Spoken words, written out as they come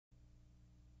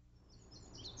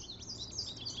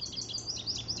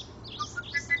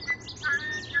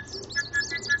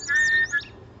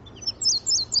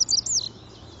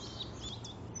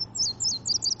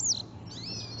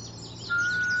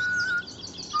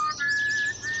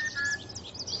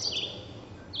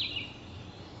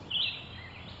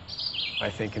I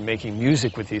think in making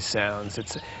music with these sounds,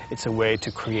 it's a way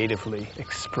to creatively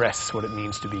express what it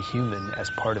means to be human as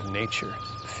part of nature,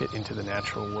 fit into the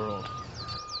natural world.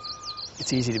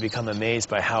 It's easy to become amazed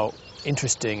by how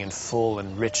interesting and full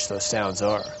and rich those sounds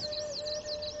are.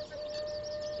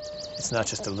 It's not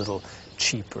just a little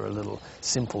cheap or a little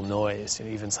simple noise. You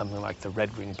know, even something like the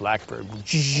red-winged blackbird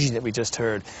that we just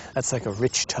heard, that's like a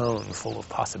rich tone full of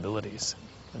possibilities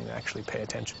when you actually pay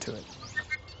attention to it.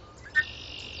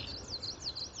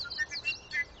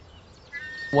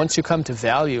 Once you come to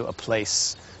value a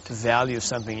place, to value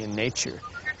something in nature,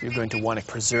 you're going to want to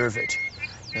preserve it.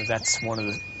 You know, that's one of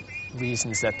the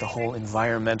reasons that the whole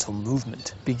environmental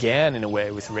movement began in a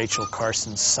way with Rachel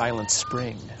Carson's Silent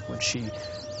Spring, when she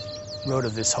wrote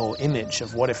of this whole image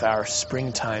of what if our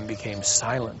springtime became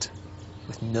silent,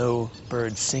 with no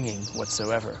birds singing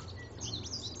whatsoever.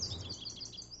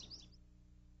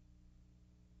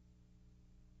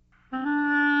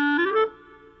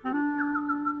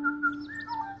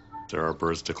 There are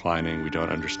birds declining. We don't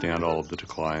understand all of the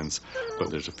declines, but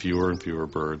there's fewer and fewer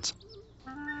birds.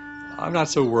 I'm not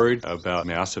so worried about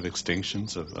massive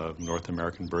extinctions of North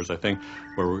American birds. I think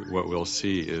what we'll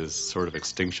see is sort of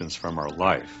extinctions from our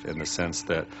life, in the sense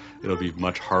that it'll be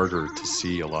much harder to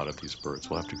see a lot of these birds.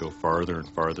 We'll have to go farther and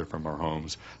farther from our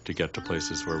homes to get to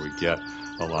places where we get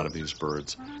a lot of these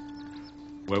birds.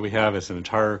 What we have is an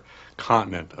entire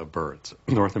continent of birds,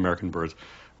 North American birds,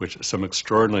 which some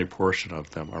extraordinary portion of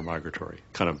them are migratory,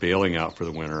 kind of bailing out for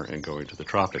the winter and going to the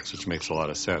tropics, which makes a lot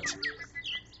of sense.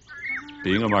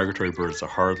 Being a migratory bird is a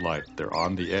hard life. They're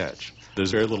on the edge.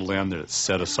 There's very little land that's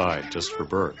set aside just for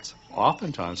birds.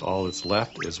 Oftentimes, all that's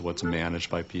left is what's managed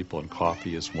by people, and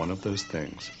coffee is one of those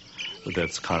things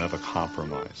that's kind of a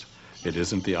compromise. It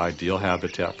isn't the ideal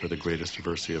habitat for the greatest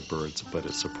diversity of birds, but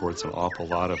it supports an awful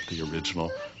lot of the original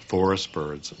forest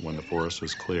birds when the forest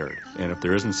was cleared. And if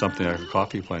there isn't something like a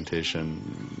coffee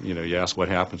plantation, you ask what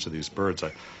happens to these birds.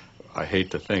 I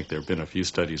hate to think there have been a few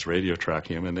studies radio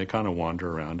tracking them, and they kind of wander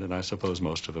around, and I suppose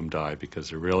most of them die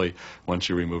because they're really, once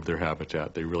you remove their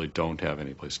habitat, they really don't have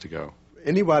any place to go.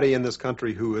 Anybody in this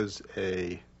country who is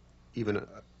even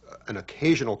an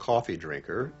occasional coffee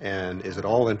drinker and is at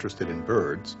all interested in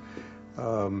birds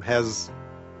has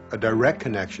a direct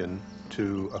connection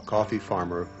to a coffee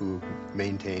farmer who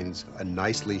maintains a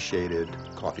nicely shaded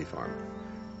coffee farm.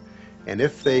 And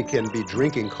if they can be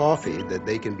drinking coffee that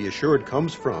they can be assured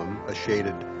comes from a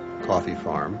shaded coffee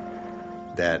farm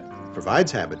that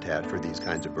provides habitat for these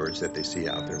kinds of birds that they see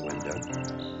out their window,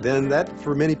 then that,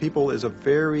 for many people, is a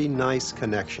very nice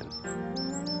connection.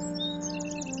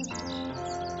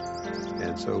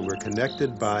 And so we're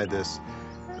connected by this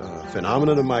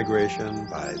phenomenon of migration,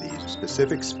 by these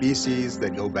specific species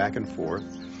that go back and forth,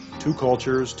 two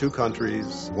cultures, two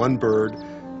countries, one bird.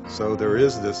 So there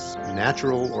is this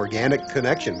natural, organic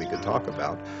connection we could talk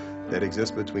about that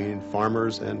exists between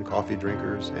farmers and coffee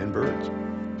drinkers and birds.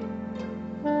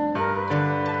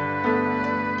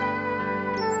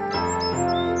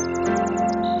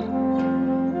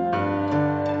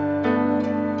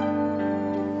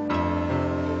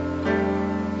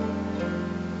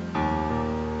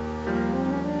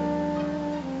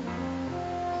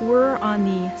 We're on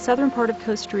the southern part of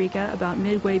Costa Rica, about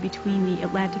midway between the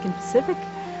Atlantic and Pacific.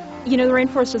 You know, the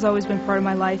rainforest has always been part of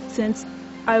my life. Since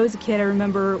I was a kid, I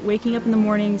remember waking up in the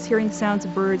mornings, hearing the sounds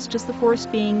of birds, just the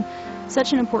forest being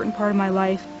such an important part of my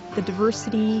life, the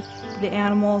diversity, the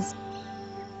animals.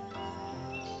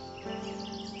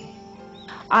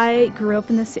 I grew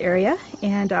up in this area,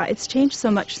 and it's changed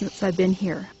so much since I've been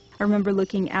here. I remember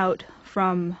looking out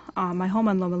from my home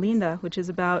on Loma Linda, which is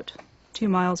about 2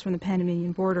 miles from the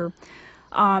Panamanian border,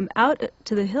 out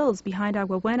to the hills behind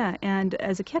Agua Buena, and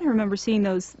as a kid I remember seeing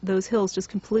those hills just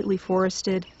completely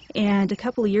forested. And a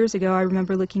couple of years ago I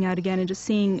remember looking out again and just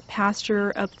seeing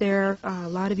pasture up there, a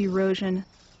lot of erosion.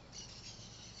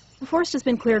 The forest has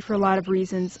been cleared for a lot of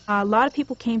reasons. A lot of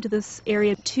people came to this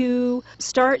area to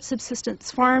start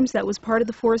subsistence farms. That was part of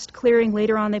the forest clearing.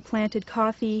 Later on they planted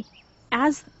coffee.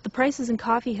 As the prices in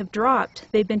coffee have dropped,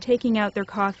 they've been taking out their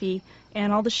coffee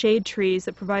and all the shade trees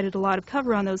that provided a lot of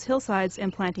cover on those hillsides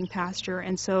and planting pasture.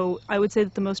 And so I would say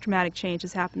that the most dramatic change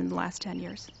has happened in the last 10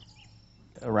 years.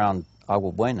 Around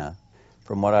Agua Buena,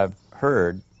 from what I've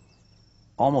heard,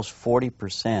 almost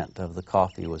 40% of the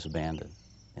coffee was abandoned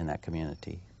in that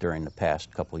community during the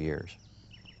past couple years.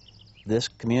 This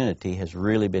community has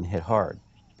really been hit hard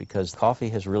because coffee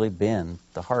has really been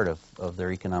the heart of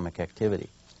their economic activity.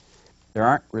 There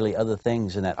aren't really other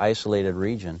things in that isolated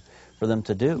region for them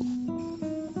to do.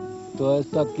 Todo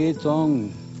esto aquí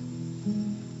son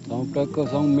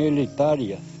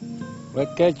militares. Fue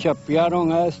que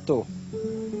chapearon esto.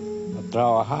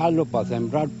 trabajarlo para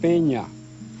sembrar piña.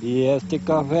 Y este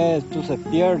café, esto se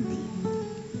pierde.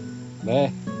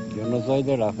 Ve, yo no soy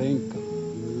de la finca, yo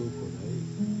vivo por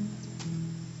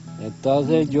ahí.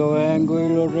 Entonces yo vengo y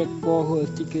lo recojo,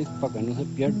 que es para que no se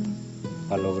pierda,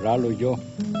 para lograrlo yo.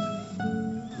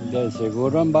 De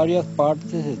seguro en varias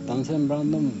partes se están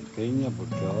sembrando piña,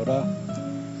 porque ahora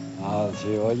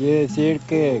se oye decir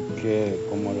que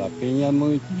como la piña es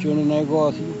mucho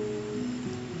negocio,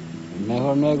 el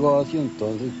mejor negocio,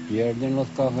 entonces pierden los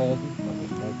cafés para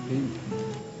sembrar piña.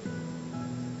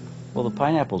 Well, the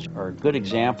pineapples are a good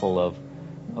example of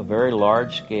a very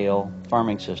large-scale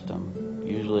farming system,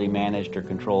 usually managed or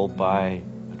controlled by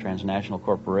a transnational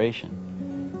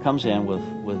corporation. Comes in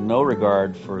with no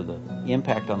regard for the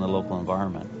impact on the local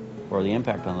environment or the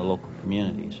impact on the local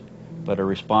communities, but are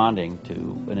responding to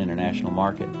an international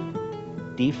market.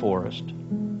 Deforest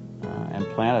and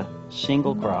plant a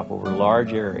single crop over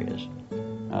large areas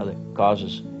that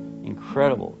causes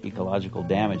incredible ecological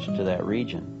damage to that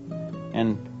region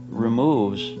and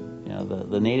removes,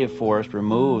 the native forest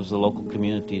removes the local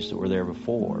communities that were there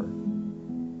before.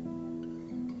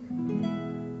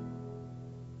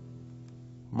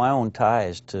 My own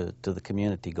ties to the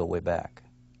community go way back.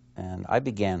 And I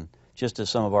began, just as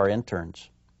some of our interns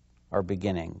are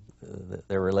beginning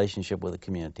their relationship with the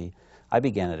community, I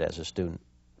began it as a student.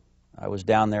 I was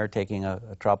down there taking a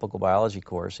tropical biology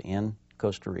course in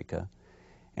Costa Rica,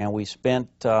 and we spent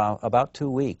about 2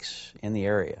 weeks in the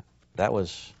area. That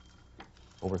was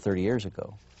over 30 years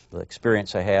ago. The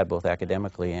experience I had both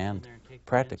academically and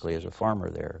practically as a farmer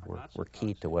there were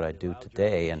key to what I do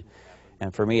today. And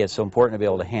for me, it's so important to be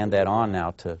able to hand that on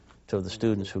now to the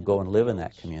students who go and live in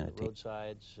that community.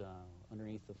 Roadsides,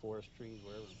 underneath the forest trees,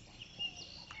 wherever.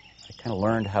 I kind of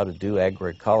learned how to do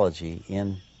agroecology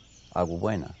in Agua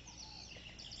Buena,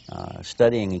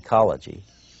 studying ecology,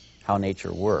 how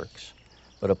nature works,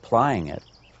 but applying it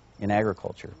in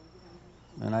agriculture.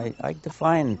 And I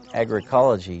define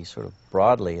agroecology sort of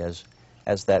broadly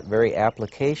as that very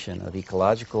application of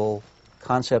ecological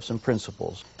concepts and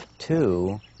principles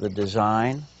to the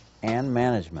design and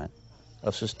management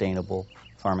of sustainable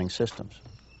farming systems.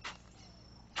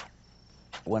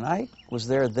 When I was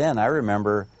there then, I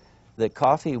remember that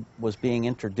coffee was being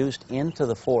introduced into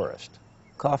the forest.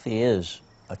 Coffee is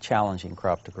a challenging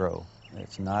crop to grow.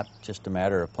 It's not just a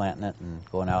matter of planting it and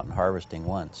going out and harvesting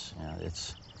once.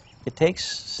 It takes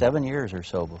 7 years or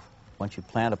so once you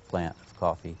plant a plant of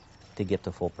coffee to get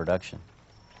to full production.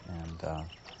 And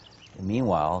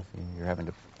meanwhile, you're having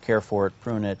to care for it,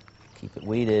 prune it, keep it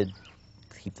weeded,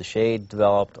 keep the shade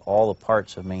developed, all the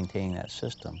parts of maintaining that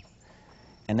system.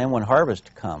 And then when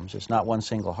harvest comes, it's not one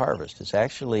single harvest. It's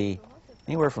actually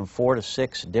anywhere from 4 to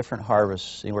 6 different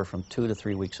harvests, anywhere from 2 to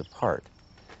 3 weeks apart.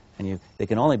 And they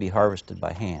can only be harvested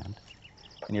by hand.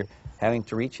 And you're having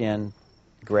to reach in,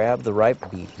 grab the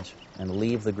ripe beans, and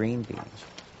leave the green beans.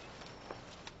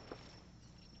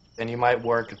 And you might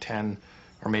work a 10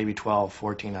 or maybe 12,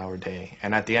 14-hour day.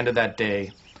 And at the end of that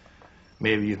day,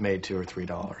 maybe you've made $2 or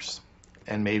 $3.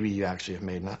 And maybe you actually have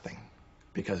made nothing.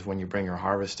 Because when you bring your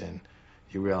harvest in,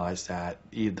 you realize that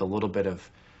the little bit of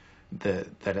that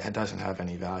it doesn't have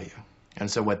any value. And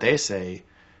so what they say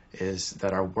is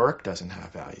that our work doesn't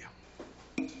have value.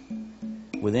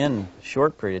 Within a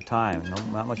short period of time,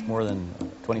 not much more than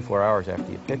 24 hours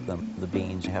after you pick them, the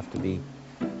beans have to be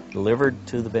delivered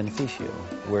to the beneficio,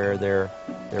 where they're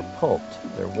pulped,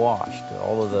 they're washed.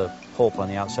 All of the pulp on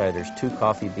the outside, there's 2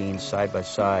 coffee beans side by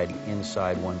side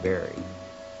inside one berry.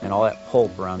 And all that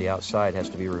pulp around the outside has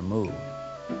to be removed.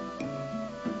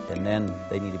 And then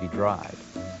they need to be dried.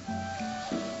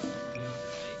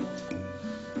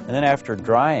 And then after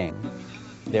drying,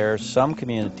 there are some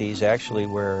communities actually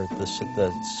where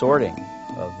the sorting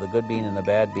of the good bean and the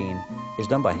bad bean is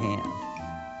done by hand.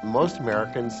 Most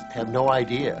Americans have no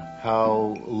idea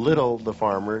how little the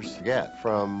farmers get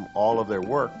from all of their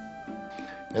work.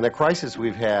 And the crisis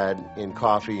we've had in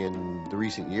coffee in the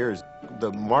recent years,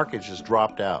 the market just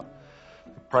dropped out.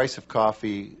 The price of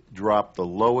coffee dropped the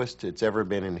lowest it's ever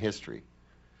been in history.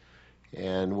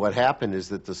 And what happened is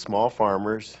that the small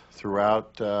farmers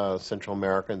throughout Central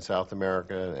America and South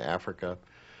America and Africa,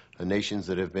 nations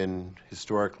that have been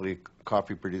historically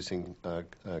coffee-producing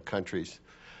countries,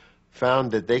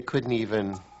 found that they couldn't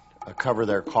even cover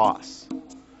their costs.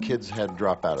 Kids had to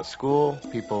drop out of school,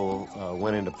 people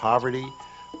went into poverty.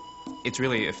 It's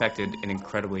really affected an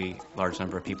incredibly large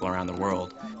number of people around the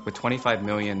world. With 25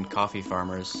 million coffee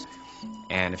farmers,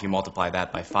 And if you multiply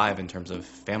that by 5 in terms of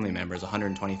family members,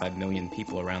 125 million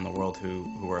people around the world who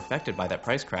were affected by that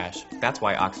price crash. That's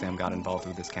why Oxfam got involved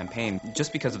with this campaign.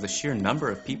 Just because of the sheer number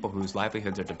of people whose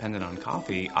livelihoods are dependent on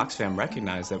coffee, Oxfam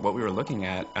recognized that what we were looking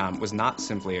at was not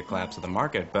simply a collapse of the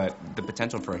market, but the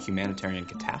potential for a humanitarian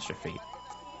catastrophe.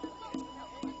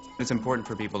 It's important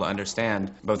for people to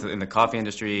understand, both in the coffee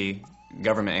industry,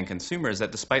 government, and consumers,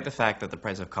 that despite the fact that the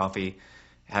price of coffee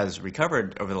has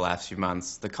recovered over the last few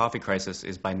months, the coffee crisis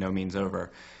is by no means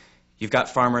over. You've got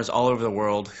farmers all over the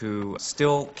world who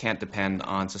still can't depend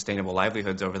on sustainable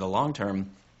livelihoods over the long term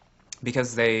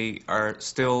because they are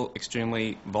still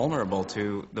extremely vulnerable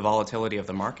to the volatility of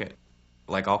the market.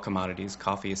 Like all commodities,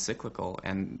 coffee is cyclical,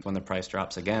 and when the price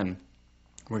drops again,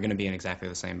 we're going to be in exactly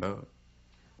the same boat.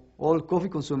 All coffee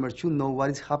consumers should know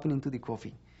what is happening to the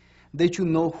coffee. They should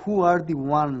know who are the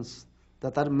ones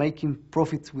that are making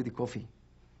profits with the coffee,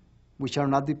 which are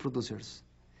not the producers.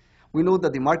 We know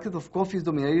that the market of coffee is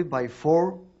dominated by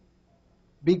 4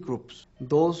 big groups.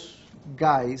 Those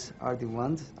guys are the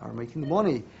ones that are making the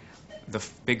money. The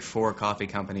big 4 coffee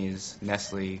companies,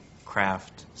 Nestle,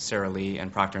 Kraft, Sara Lee,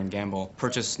 and Procter & Gamble,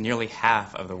 purchase nearly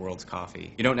half of the world's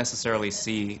coffee. You don't necessarily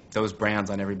see those brands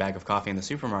on every bag of coffee in the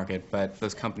supermarket, but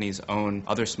those companies own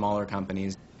other smaller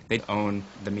companies. They own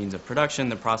the means of production,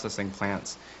 the processing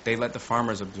plants. They let the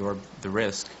farmers absorb the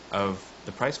risk of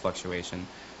the price fluctuation.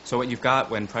 So what you've got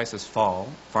when prices fall,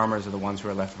 farmers are the ones who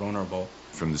are left vulnerable.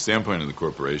 From the standpoint of the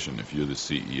corporation, if you're the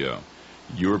CEO,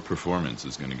 your performance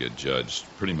is going to get judged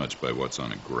pretty much by what's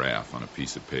on a graph on a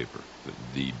piece of paper,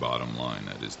 the bottom line,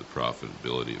 that is the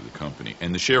profitability of the company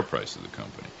and the share price of the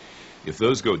company. If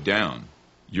those go down,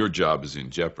 your job is in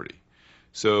jeopardy.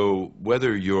 So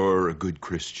whether you're a good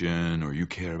Christian or you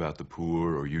care about the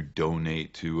poor or you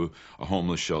donate to a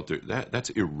homeless shelter, that's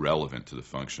irrelevant to the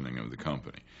functioning of the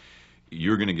company.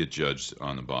 You're going to get judged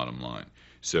on the bottom line.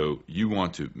 So you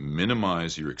want to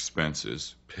minimize your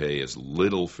expenses, pay as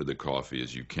little for the coffee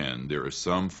as you can. There are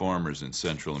some farmers in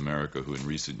Central America who in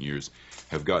recent years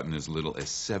have gotten as little as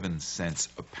 7 cents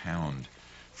a pound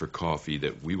for coffee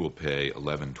that we will pay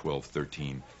 $11,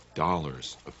 $12,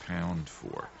 $13 a pound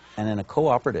for. And in a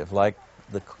cooperative like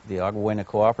the Agua Buena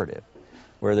cooperative,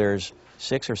 where there's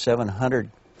 600 or 700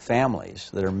 families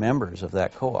that are members of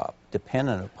that co-op,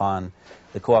 dependent upon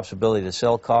the co-op's ability to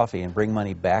sell coffee and bring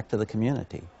money back to the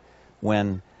community,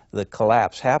 when the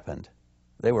collapse happened,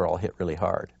 they were all hit really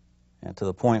hard. And to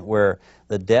the point where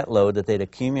the debt load that they'd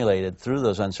accumulated through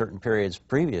those uncertain periods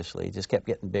previously just kept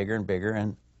getting bigger and bigger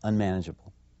and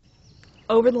unmanageable.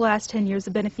 Over the last 10 years,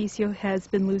 the Beneficio has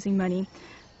been losing money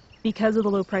because of the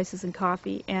low prices in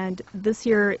coffee, and this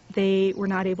year they were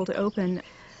not able to open.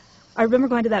 I remember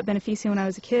going to that Beneficio when I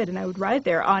was a kid, and I would ride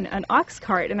there on an ox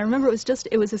cart, and I remember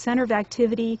it was a center of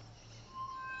activity.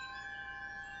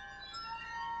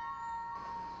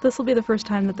 This will be the first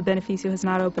time that the Beneficio has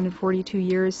not opened in 42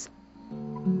 years.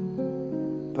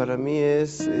 Para mí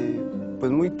es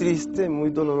pues muy triste, muy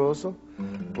doloroso,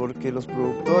 porque los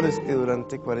productores que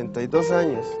durante 42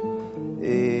 años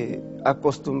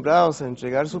acostumbrados a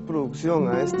entregar su producción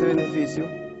a este beneficio,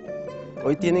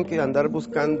 hoy tienen que andar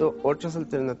buscando otras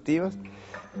alternativas,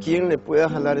 quién le pueda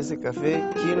jalar ese café,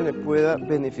 quién le pueda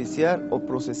beneficiar o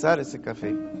procesar ese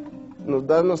café. Nos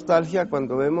da nostalgia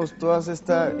cuando vemos toda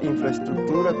esta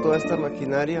infraestructura, toda esta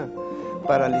maquinaria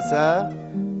paralizada,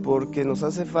 porque nos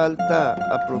hace falta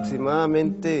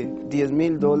aproximadamente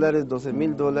 $10,000,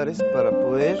 $12,000 para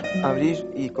poder abrir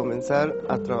y comenzar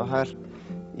a trabajar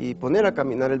y poner a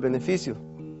caminar el beneficio.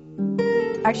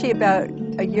 Actually, about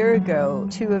a year ago,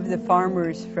 2 of the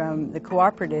farmers from the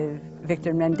cooperative,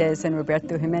 Victor Mendez and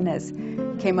Roberto Jimenez,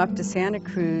 came up to Santa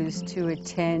Cruz to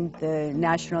attend the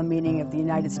national meeting of the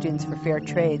United Students for Fair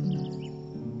Trade.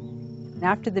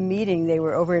 After the meeting, they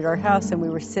were over at our house and we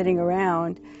were sitting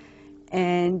around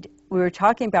and we were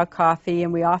talking about coffee,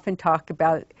 and we often talk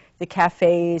about the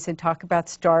cafes and talk about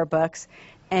Starbucks,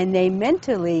 and they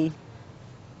mentally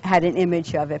had an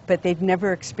image of it, but they'd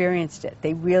never experienced it.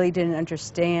 They really didn't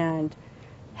understand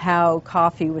how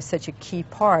coffee was such a key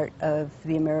part of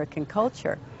the American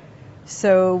culture.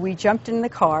 So we jumped in the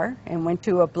car and went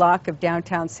to a block of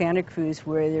downtown Santa Cruz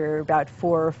where there are about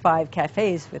 4 or 5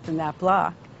 cafes within that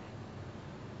block.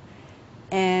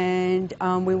 And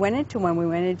we went into one. We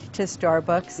went into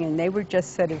Starbucks, and they were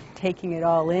just sort of taking it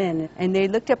all in. And they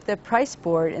looked up the price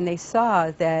board, and they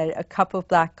saw that a cup of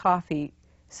black coffee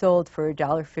sold for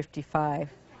 $1.55.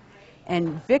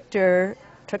 And Victor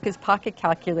took his pocket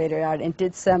calculator out and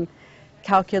did some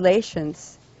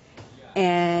calculations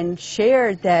and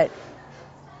shared that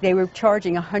they were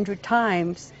charging 100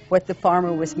 times what the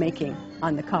farmer was making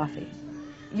on the coffee.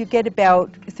 you get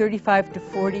about 35 to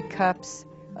 40 cups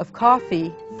of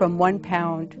coffee from 1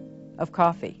 pound of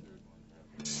coffee.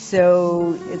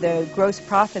 So the gross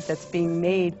profit that's being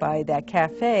made by that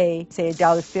cafe, say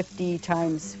 $1.50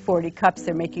 times 40 cups,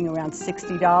 they're making around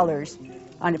 $60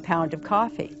 on a pound of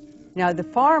coffee. Now the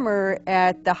farmer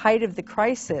at the height of the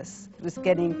crisis was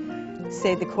getting,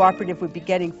 say the cooperative would be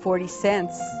getting 40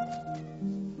 cents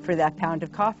for that pound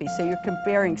of coffee. So you're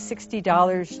comparing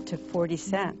 $60 to 40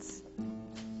 cents.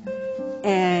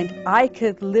 And I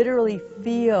could literally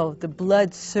feel the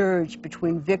blood surge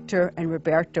between Victor and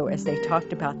Roberto as they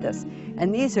talked about this.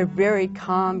 And these are very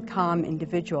calm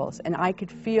individuals. And I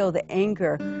could feel the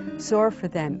anger soar for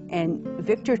them. And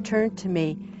Victor turned to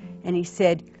me and he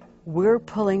said, "We're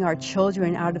pulling our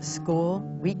children out of school.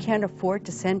 We can't afford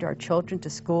to send our children to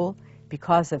school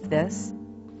because of this."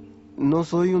 No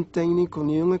soy un técnico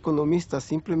ni un economista,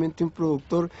 simplemente un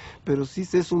productor, pero sí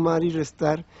sé sumar y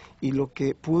restar, y lo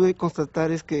que pude constatar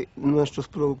es que nuestros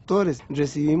productores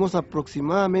recibimos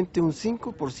aproximadamente un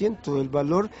 5% del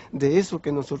valor de eso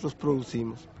que nosotros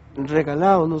producimos.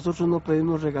 Regalado, nosotros no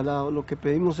pedimos regalado, lo que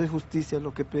pedimos es justicia,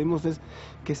 lo que pedimos es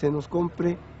que se nos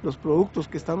compre los productos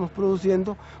que estamos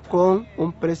produciendo con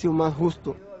un precio más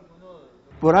justo.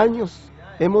 Por años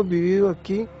hemos vivido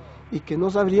aquí y que no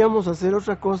sabríamos hacer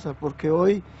otra cosa, porque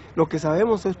hoy lo que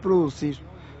sabemos es producir,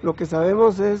 lo que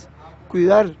sabemos es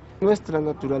cuidar nuestra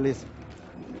naturaleza.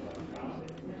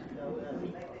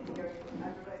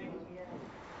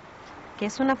 Que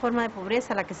es una forma de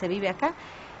pobreza la que se vive acá.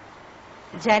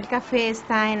 Ya el café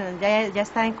está ya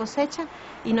está en cosecha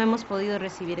y no hemos podido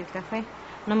recibir el café.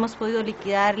 No hemos podido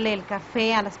liquidarle el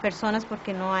café a las personas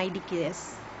porque no hay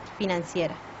liquidez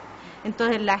financiera.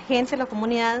 Entonces la gente, la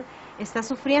comunidad, está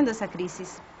sufriendo esa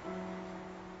crisis.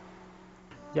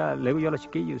 Ya le digo yo a los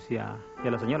chiquillos y a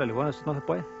la señora, le digo, bueno, eso no se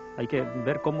puede. Hay que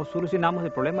ver cómo solucionamos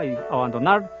el problema y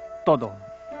abandonar todo.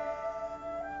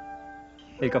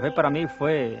 El café para mí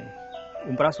fue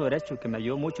un brazo derecho que me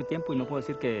ayudó mucho tiempo y no puedo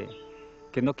decir que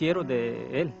no quiero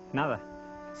de él, nada.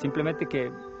 Simplemente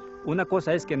que una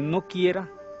cosa es que no quiera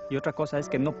y otra cosa es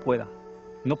que no pueda.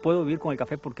 No puedo vivir con el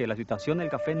café porque la situación del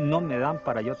café no me dan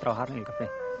para yo trabajar en el café.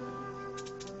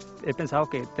 He pensado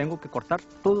que tengo que cortar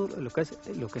todo lo que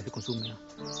se consume.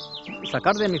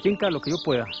 Sacar de mi finca lo que yo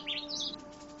pueda.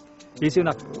 Hice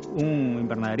un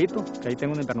invernaderito, que ahí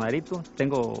tengo un invernaderito,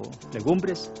 tengo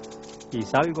legumbres y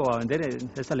salgo a vender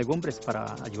esas legumbres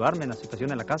para ayudarme en la situación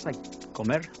de la casa y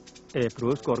comer.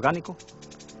 Produzco orgánico.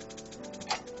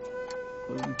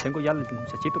 Tengo ya el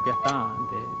muchachito que ya está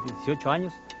de 18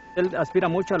 años. Él aspira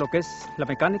mucho a lo que es la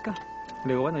mecánica.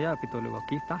 Le digo, bueno, ya, Pito, le digo,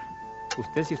 aquí está.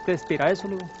 Si usted aspira a eso,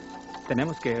 le digo,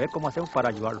 tenemos que ver cómo hacemos para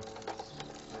ayudarlo.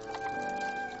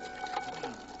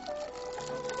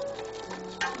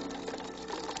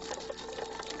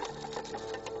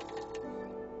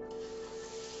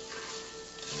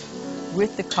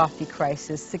 With the coffee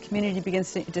crisis, the community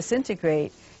begins to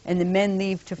disintegrate and the men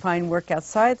leave to find work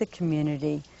outside the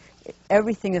community.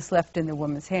 Everything is left in the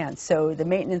woman's hands. So the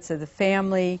maintenance of the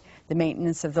family, the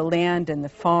maintenance of the land and the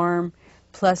farm,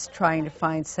 plus trying to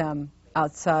find some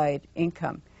outside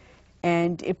income.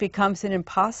 And it becomes an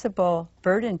impossible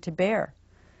burden to bear.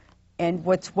 And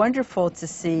what's wonderful to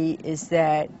see is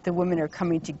that the women are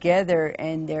coming together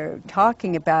and they're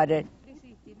talking about it.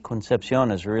 Concepcion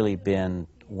has really been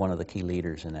one of the key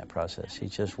leaders in that process.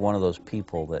 He's just one of those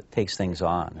people that takes things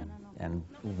on and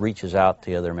reaches out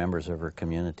to other members of her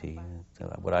community,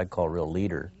 what I'd call a real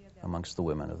leader amongst the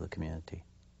women of the community.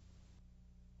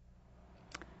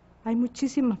 Hay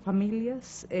muchísimas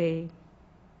familias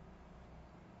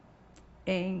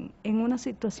en una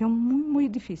situación muy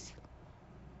difícil,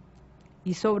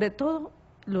 y sobre todo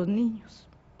los niños.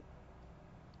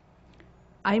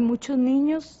 Hay muchos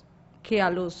niños que a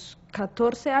los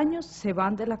 14 años se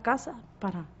van de la casa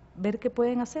para ver qué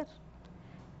pueden hacer.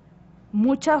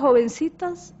 Muchas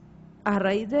jovencitas a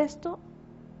raíz de esto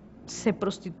se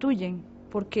prostituyen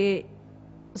porque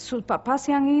sus papás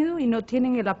se han ido y no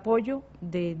tienen el apoyo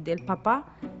del papá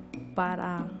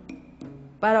para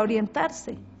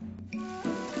orientarse.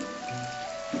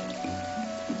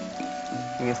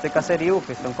 En este caserío,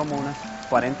 que son como unas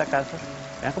 40 casas,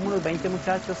 eran como unos 20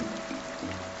 muchachos,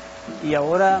 y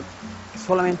ahora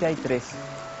solamente hay 3.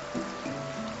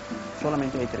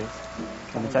 Solamente hay 3.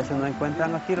 Los muchachos no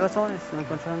encuentran aquí razones, no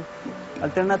encuentran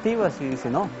alternativas y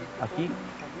dicen, no, aquí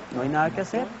no hay nada que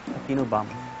hacer, aquí nos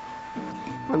vamos.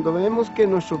 Cuando vemos que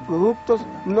nuestros productos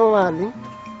no valen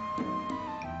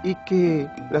y que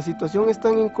la situación es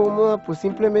tan incómoda, pues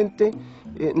simplemente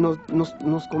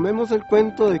nos comemos el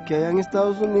cuento de que allá en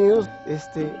Estados Unidos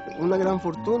una gran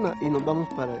fortuna y nos vamos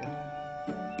para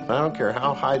allá. I don't care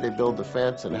how high they build the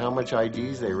fence and how much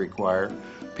IDs they require,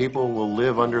 people will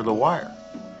live under the wire.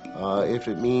 If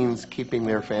it means keeping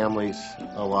their families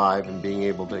alive and being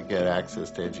able to get access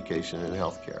to education and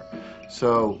health care.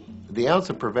 So the ounce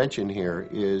of prevention here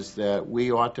is that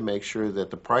we ought to make sure that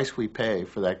the price we pay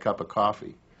for that cup of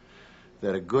coffee,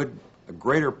 that a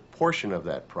greater portion of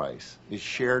that price is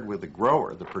shared with the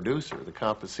grower, the producer, the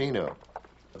campesino,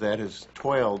 that has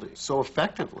toiled so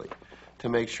effectively to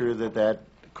make sure that that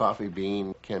coffee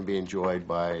bean can be enjoyed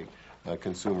by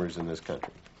consumers in this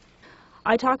country.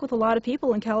 I talk with a lot of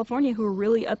people in California who are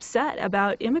really upset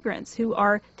about immigrants who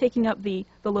are taking up the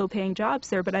low-paying jobs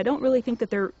there, but I don't really think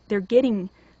that they're getting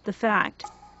the fact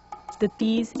that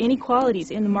these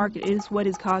inequalities in the market is what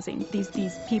is causing these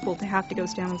people to have to go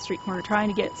stand on the street corner trying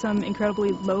to get some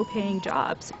incredibly low-paying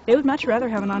jobs. They would much rather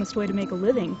have an honest way to make a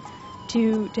living,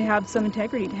 to have some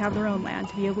integrity, to have their own land,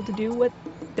 to be able to do what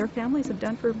their families have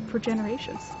done for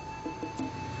generations.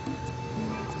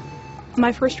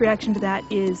 My first reaction to that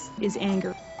is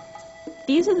anger.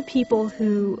 These are the people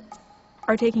who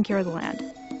are taking care of the land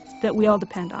that we all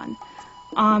depend on.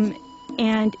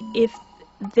 And if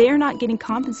they're not getting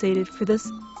compensated for this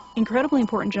incredibly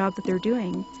important job that they're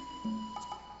doing,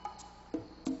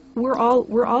 we're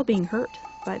all being hurt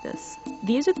by this.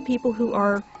 These are the people who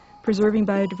are preserving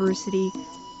biodiversity.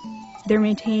 They're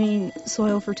maintaining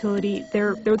soil fertility.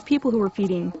 They're the people who are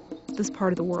feeding this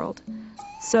part of the world.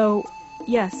 So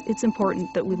yes, it's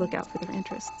important that we look out for their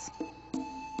interests.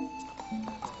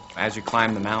 As you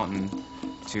climb the mountain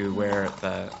to where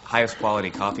the highest quality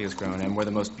coffee is grown and where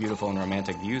the most beautiful and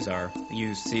romantic views are,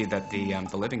 you see that the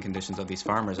living conditions of these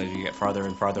farmers, as you get farther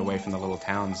and farther away from the little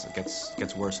towns,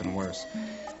 gets worse and worse.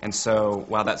 And so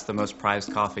while that's the most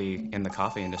prized coffee in the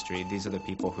coffee industry, these are the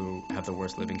people who have the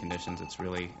worst living conditions. It's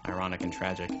really ironic and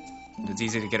tragic. It's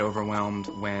easy to get overwhelmed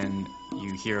when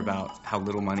you hear about how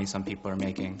little money some people are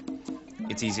making.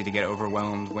 It's easy to get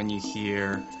overwhelmed when you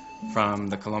hear from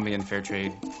the Colombian Fair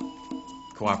Trade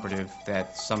Cooperative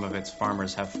that some of its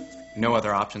farmers have no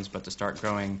other options but to start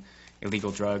growing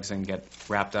illegal drugs and get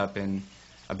wrapped up in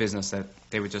a business that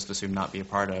they would just assume not be a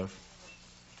part of.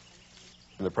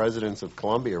 And the presidents of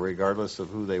Colombia, regardless of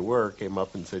who they were, came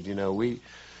up and said, you know,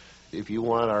 if you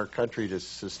want our country to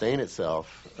sustain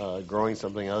itself, growing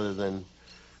something other than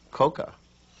coca,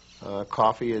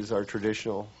 coffee is our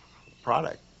traditional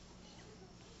product.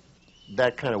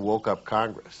 That kind of woke up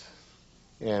Congress.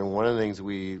 And one of the things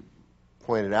we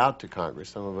pointed out to Congress,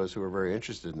 some of us who were very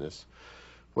interested in this,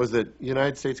 was that the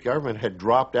United States government had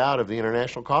dropped out of the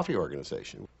International Coffee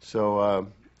Organization. So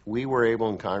we were able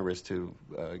in Congress to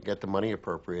get the money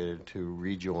appropriated to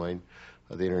rejoin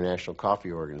the International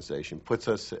Coffee Organization. Puts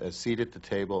us a seat at the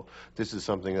table. This is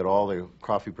something that all the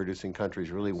coffee-producing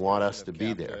countries really want us to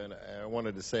be there. And I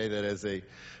wanted to say that as a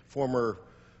former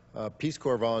Peace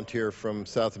Corps volunteer from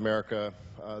South America,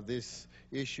 this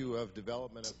issue of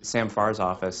development of Sam Farr's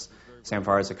office, Sam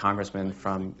Farr is a congressman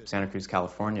from Santa Cruz,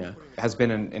 California, has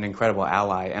been an incredible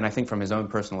ally, and I think from his own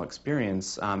personal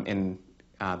experience in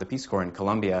the Peace Corps in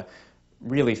Colombia,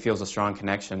 really feels a strong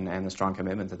connection and a strong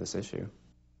commitment to this issue.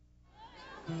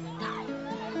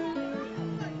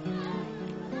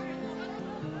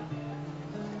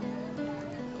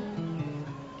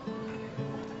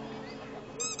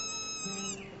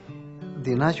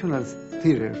 The National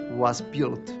Theater was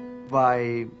built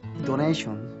by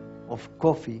donation of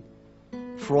coffee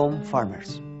from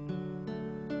farmers.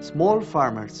 Small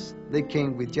farmers, they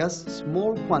came with just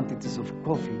small quantities of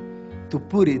coffee to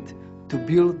put it to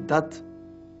build that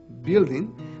building,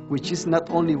 which is not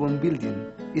only one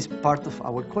building, it's part of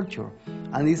our culture,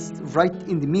 and it's right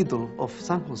in the middle of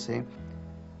San Jose.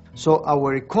 So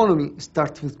our economy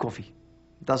starts with coffee.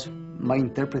 That's my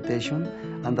interpretation,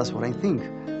 and that's what I think.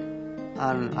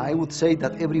 And I would say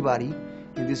that everybody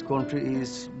in this country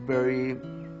is very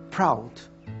proud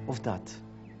of that.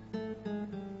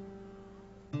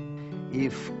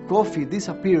 If coffee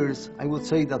disappears, I would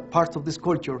say that part of this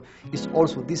culture is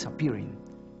also disappearing.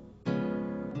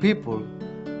 People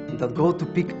that go to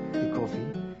pick the coffee,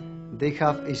 they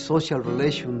have a social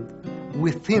relation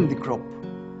within the crop.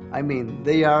 I mean,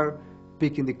 they are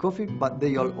picking the coffee, but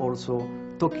they are also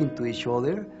talking to each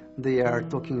other. They are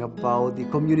talking about the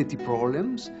community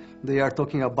problems. They are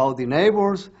talking about the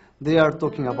neighbors. They are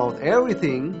talking about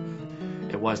everything.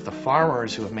 It was the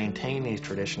farmers who have maintained these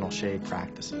traditional shade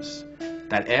practices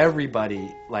that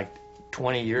everybody, like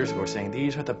 20 years ago, were saying,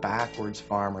 these are the backwards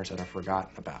farmers that are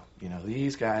forgotten about. You know,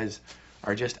 these guys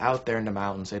are just out there in the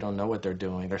mountains. They don't know what they're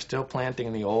doing. They're still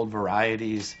planting the old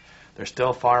varieties. They're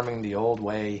still farming the old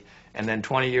way. And then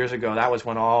 20 years ago, that was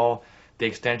when all the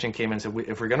extension came in and said,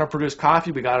 if we're going to produce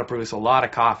coffee, we got to produce a lot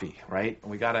of coffee, right?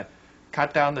 We got to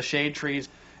cut down the shade trees,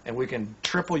 and we can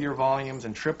triple your volumes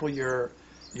and triple your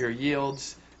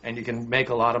yields, and you can make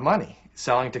a lot of money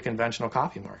selling to conventional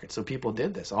coffee markets. So people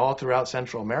did this all throughout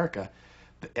Central America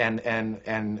and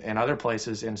other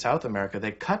places in South America.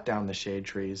 They cut down the shade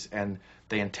trees and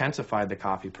they intensified the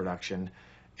coffee production.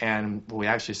 And what we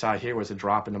actually saw here was a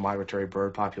drop in the migratory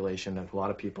bird population that a lot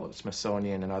of people at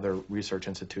Smithsonian and other research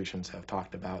institutions have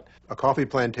talked about. A coffee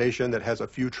plantation that has a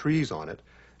few trees on it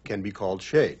can be called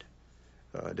shade.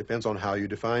 It depends on how you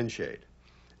define shade.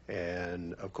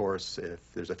 And of course, if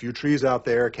there's a few trees out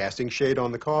there casting shade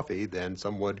on the coffee, then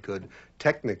someone could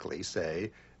technically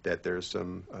say that there's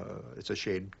some, it's a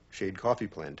shade coffee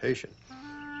plantation.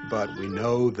 But we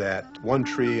know that one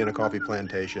tree in a coffee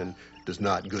plantation does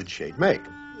not good shade make.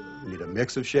 We need a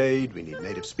mix of shade, we need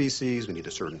native species, we need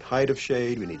a certain height of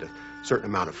shade, we need a certain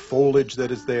amount of foliage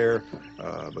that is there,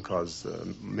 because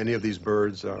many of these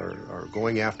birds are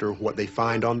going after what they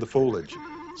find on the foliage.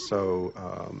 So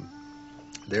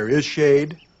there is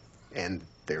shade, and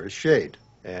there is shade.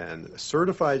 And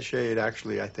certified shade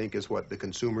actually, I think, is what the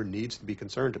consumer needs to be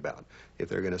concerned about if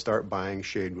they're going to start buying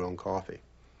shade-grown coffee.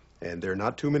 And there are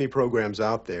not too many programs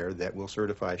out there that will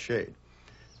certify shade.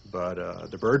 But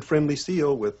the bird-friendly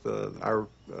seal with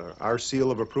our seal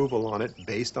of approval on it,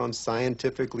 based on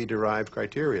scientifically derived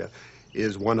criteria,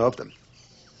 is one of them.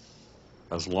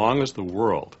 As long as the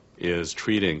world is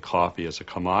treating coffee as a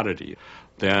commodity,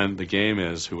 then the game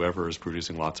is whoever is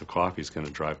producing lots of coffee is going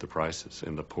to drive the prices,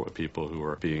 and the poor people who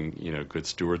are being, good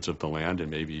stewards of the land and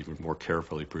maybe even more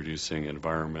carefully producing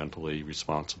environmentally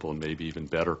responsible and maybe even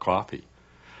better coffee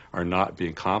are not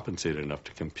being compensated enough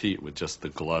to compete with just the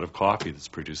glut of coffee that's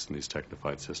produced in these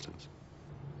technified systems.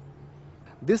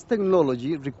 This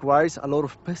technology requires a lot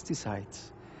of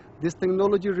pesticides. This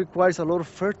technology requires a lot of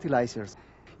fertilizers.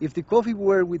 If the coffee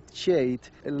were with shade,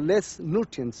 less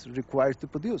nutrients required to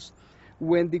produce.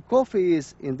 When the coffee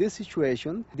is in this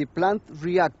situation, the plant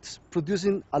reacts,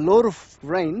 producing a lot of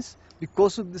grains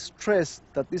because of the stress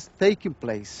that is taking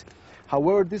place.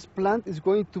 However, this plant is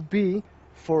going to be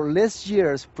for less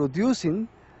years producing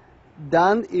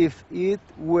than if it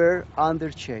were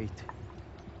under shade.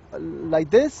 Like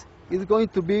this, it's going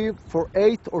to be for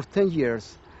 8 or 10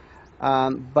 years.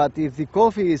 But if the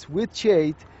coffee is with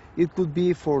shade, it could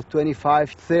be for 25,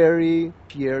 30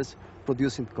 years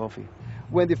producing coffee.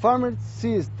 When the farmer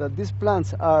sees that these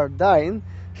plants are dying,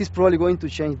 he's probably going to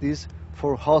change this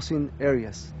for housing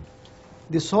areas.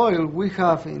 The soil we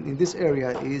have in this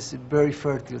area is very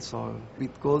fertile soil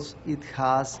because it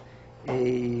has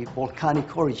a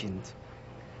volcanic origin.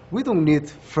 We don't need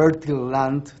fertile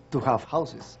land to have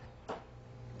houses.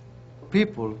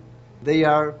 People, they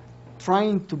are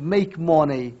trying to make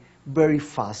money very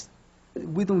fast.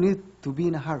 We don't need to be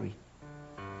in a hurry.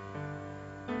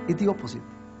 It's the opposite.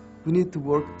 We need to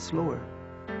work slower.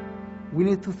 We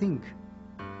need to think.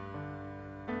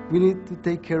 We need to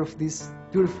take care of this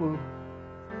beautiful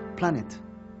planet.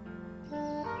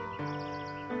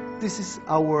 This is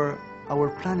our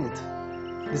planet.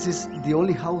 This is the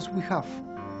only house we have.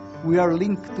 We are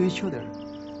linked to each other.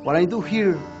 What I do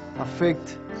here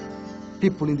affects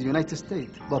people in the United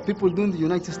States. What people do in the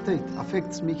United States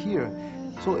affects me here.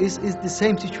 So it's the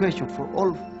same situation for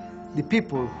all the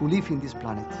people who live in this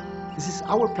planet. This is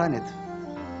our planet.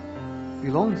 It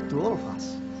belongs to all of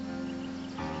us.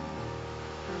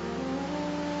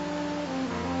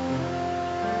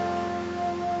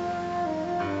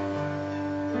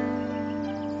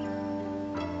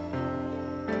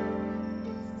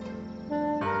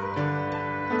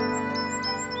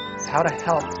 How to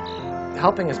help.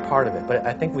 Helping is part of it, but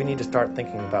I think we need to start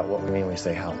thinking about what we mean when we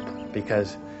say help.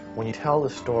 Because when you tell the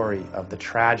story of the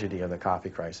tragedy of the coffee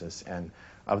crisis and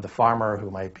of the farmer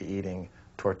who might be eating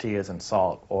tortillas and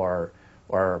salt or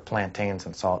plantains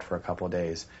and salt for a couple of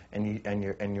days, and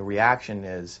your reaction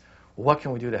is, what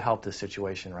can we do to help this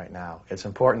situation right now? It's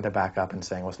important to back up and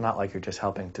saying, well, it's not like you're just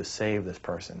helping to save this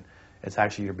person. It's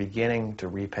actually you're beginning to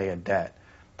repay a debt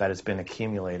that has been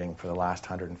accumulating for the last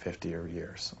 150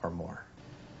 years or more.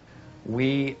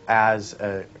 We, as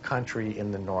a country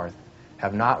in the North,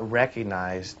 have not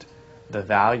recognized the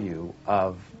value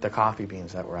of the coffee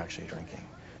beans that we're actually drinking.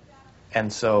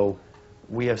 And so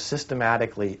we have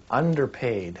systematically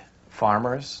underpaid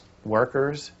farmers,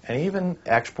 workers, and even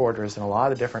exporters and a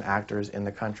lot of different actors in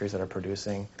the countries that are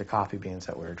producing the coffee beans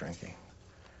that we're drinking.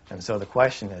 And so the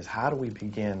question is, how do we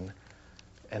begin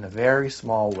in a very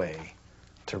small way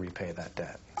to repay that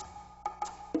debt?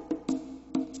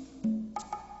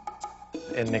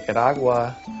 In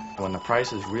Nicaragua, when the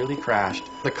prices really crashed,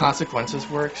 the consequences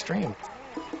were extreme.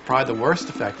 Probably the worst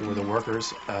affected were the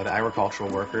workers, the agricultural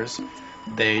workers.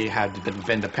 They had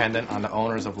been dependent on the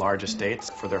owners of large estates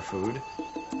for their food.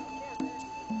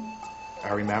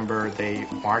 I remember they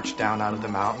marched down out of the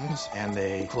mountains and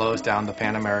they closed down the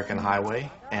Pan American Highway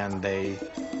and they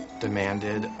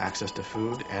demanded access to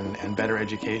food and better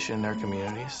education in their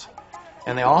communities.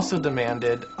 And they also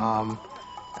demanded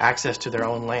access to their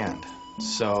own land,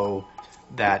 so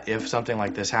that if something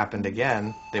like this happened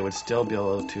again, they would still be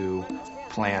able to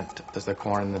plant the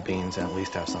corn and the beans and at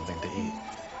least have something to eat.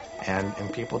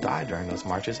 And people died during those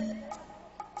marches.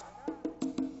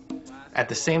 At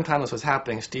the same time this was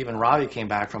happening, Steve and Ravi came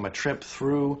back from a trip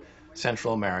through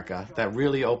Central America that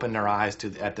really opened their eyes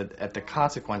at the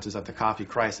consequences of the coffee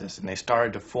crisis, and they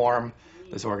started to form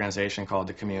this organization called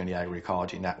the Community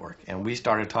Agroecology Network. And we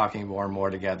started talking more and more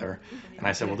together, and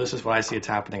I said, well, this is what I see it's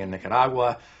happening in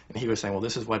Nicaragua, and he was saying, well,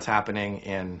 this is what's happening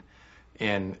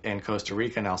in Costa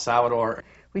Rica and El Salvador.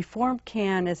 We formed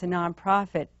CAN as a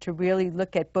nonprofit to really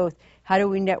look at both how do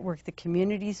we network the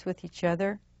communities with each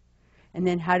other, and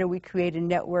then how do we create a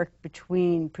network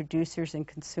between producers and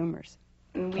consumers.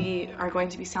 We are going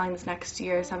to be selling this next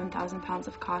year 7,000 pounds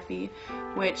of coffee,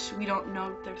 which we don't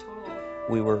know their total.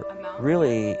 We were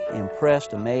really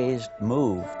impressed, amazed,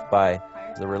 moved by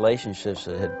the relationships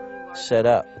that had set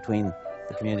up between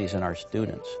the communities and our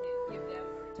students.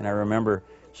 And I remember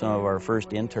some of our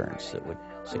first interns that would,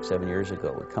 6, 7 years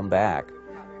ago, would come back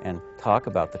and talk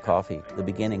about the coffee, the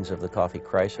beginnings of the coffee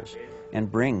crisis,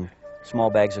 and bring small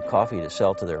bags of coffee to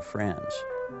sell to their friends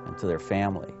and to their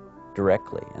family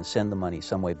directly and send the money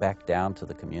some way back down to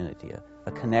the community,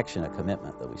 a connection, a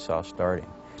commitment that we saw starting.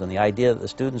 And the idea that the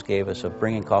students gave us of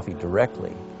bringing coffee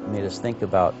directly made us think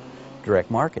about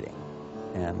direct marketing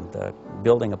and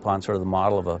building upon sort of the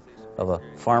model of a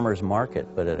farmer's market,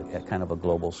 but at kind of a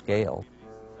global scale.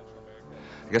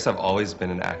 I guess I've always been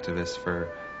an activist for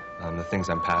the things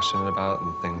I'm passionate about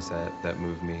and things that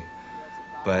move me.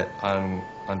 But on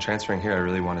transferring here, I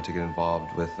really wanted to get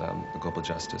involved with the global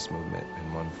justice movement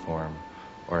in one form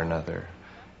or another.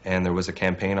 And there was a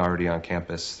campaign already on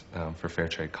campus for fair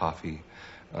trade coffee,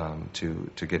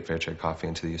 to get fair trade coffee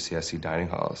into the UCSC dining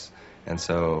halls. And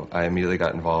so I immediately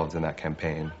got involved in that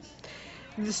campaign.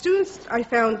 The students I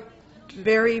found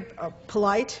very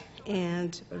polite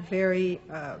and very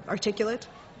articulate.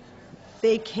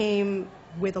 They came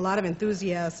with a lot of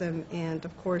enthusiasm and,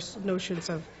 of course, notions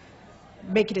of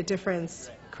making a difference,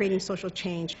 creating social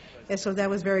change. And so that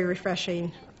was very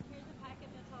refreshing.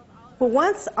 Well,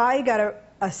 once I got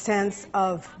a sense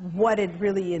of what it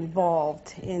really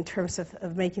involved in terms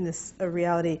of making this a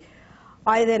reality,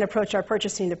 I then approached our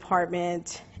purchasing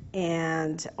department,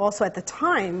 and also at the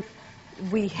time,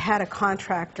 we had a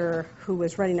contractor who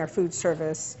was running our food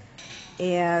service,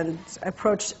 and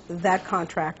approached that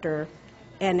contractor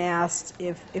and asked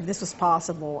if this was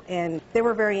possible. And they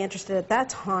were very interested at that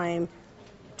time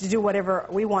to do whatever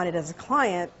we wanted as a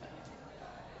client.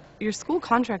 Your school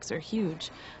contracts are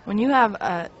huge. When you have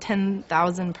a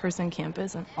 10,000 person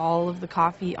campus and all of the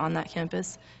coffee on that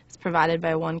campus is provided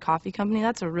by one coffee company,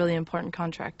 that's a really important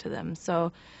contract to them.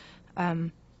 So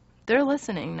they're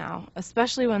listening now,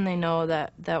 especially when they know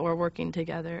that we're working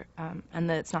together and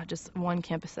that it's not just one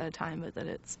campus at a time, but that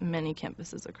it's many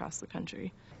campuses across the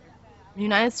country.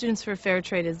 United Students for Fair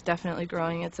Trade is definitely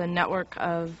growing. It's a network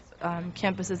of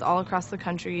campuses all across the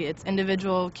country. It's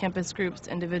individual campus groups,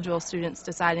 individual students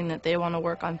deciding that they want to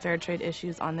work on fair trade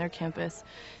issues on their campus.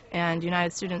 And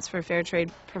United Students for Fair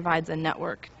Trade provides a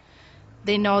network.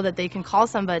 They know that they can call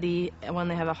somebody when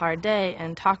they have a hard day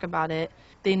and talk about it.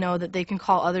 They know that they can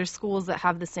call other schools that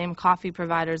have the same coffee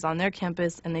providers on their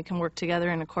campus, and they can work together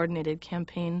in a coordinated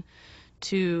campaign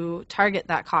to target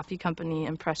that coffee company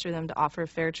and pressure them to offer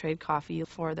fair trade coffee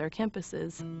for their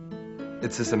campuses.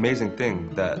 It's this amazing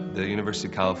thing that the University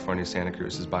of California, Santa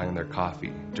Cruz is buying their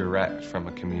coffee direct from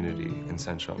a community in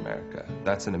Central America.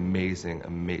 That's an amazing,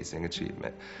 amazing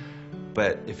achievement.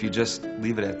 But if you just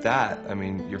leave it at that, I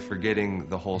mean, you're forgetting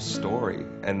the whole story,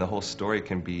 and the whole story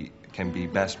can be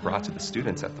best brought to the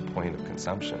students at the point of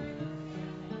consumption.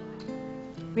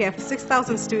 We have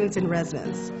 6,000 students in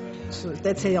residence. So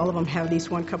let's say all of them have at least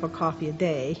 1 cup of coffee a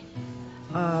day.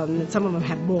 And some of them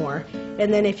have more.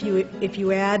 And then if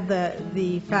you add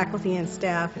the faculty and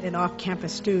staff and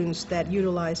off-campus students that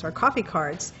utilize our coffee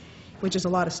carts, which is a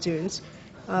lot of students,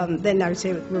 then I would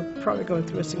say we're probably going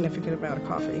through a significant amount of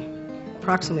coffee,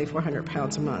 approximately 400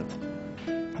 pounds a month.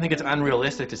 I think it's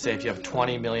unrealistic to say if you have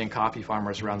 20 million coffee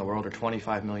farmers around the world, or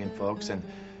 25 million folks, and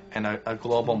a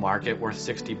global market worth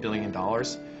 $60 billion,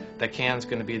 that CAN's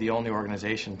going to be the only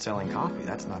organization selling coffee.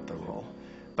 That's not the role.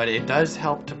 But it does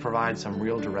help to provide some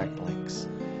real direct links.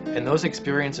 And those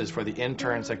experiences for the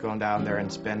interns that go down there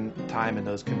and spend time in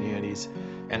those communities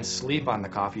and sleep on the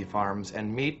coffee farms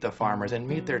and meet the farmers and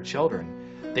meet their children,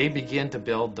 they begin to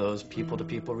build those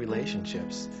people-to-people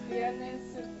relationships.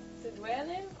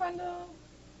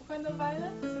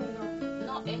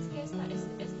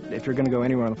 If you're going to go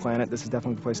anywhere on the planet, this is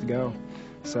definitely the place to go.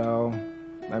 So,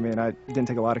 I mean, I didn't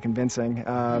take a lot of convincing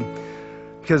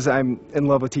because I'm in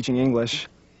love with teaching English.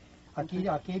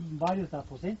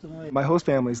 My host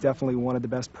family is definitely one of the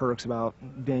best perks about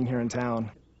being here in town.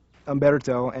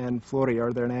 Umberto and Flori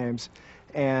are their names,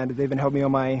 and they've been helping me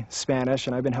on my Spanish,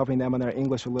 and I've been helping them on their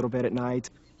English a little bit at night.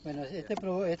 Bueno,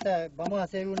 vamos a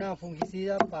hacer una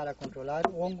fungicida para controlar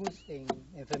hongos en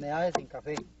enfermedades en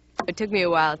café. It took me a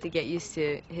while to get used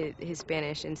to his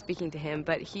Spanish and speaking to him,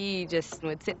 but he just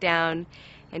would sit down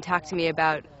and talk to me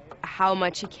about how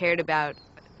much he cared about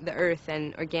the earth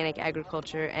and organic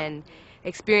agriculture and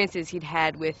experiences he'd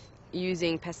had with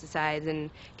using pesticides and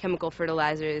chemical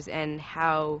fertilizers and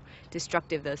how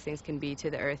destructive those things can be to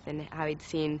the earth, and how he'd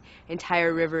seen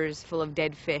entire rivers full of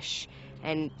dead fish,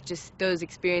 and just those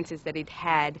experiences that he'd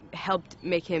had helped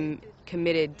make him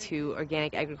committed to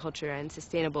organic agriculture and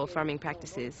sustainable farming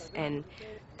practices, and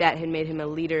that had made him a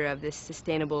leader of this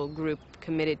sustainable group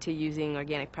committed to using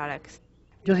organic products.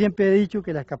 Yo siempre he dicho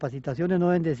que las capacitaciones no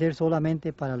deben de ser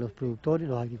solamente para los productores,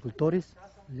 los agricultores,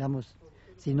 digamos,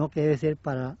 sino que debe ser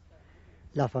para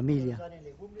la familia,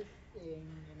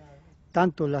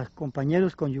 tanto los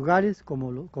compañeros conyugales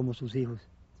como sus hijos,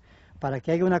 para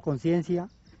que haya una conciencia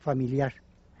familiar.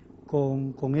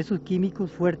 Con esos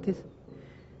químicos fuertes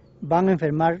van a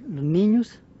enfermar los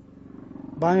niños,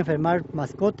 van a enfermar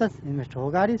mascotas en nuestros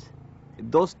hogares.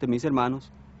 2 de mis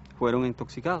hermanos fueron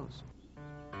intoxicados.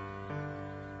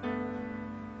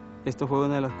 Esto fue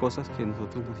una de las cosas que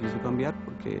nosotros nos hizo cambiar,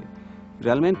 porque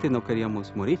realmente no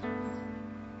queríamos morir.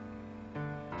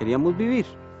 Queríamos vivir.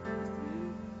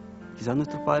 Quizás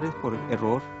nuestros padres por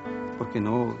error, porque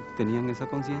no tenían esa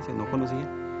conciencia, no conocían,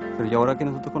 pero ya ahora que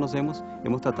nosotros conocemos,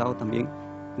 hemos tratado también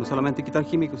no solamente quitar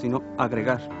químicos, sino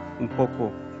agregar un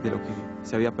poco de lo que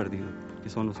se había perdido, que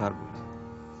son los árboles.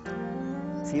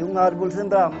 Si un árbol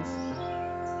sembramos,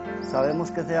 sabemos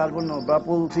que ese árbol nos va a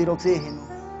producir oxígeno,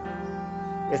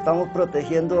 estamos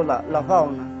protegiendo la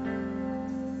fauna,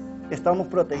 estamos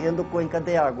protegiendo cuencas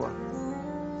de agua,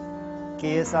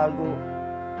 que es algo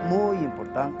muy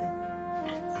importante.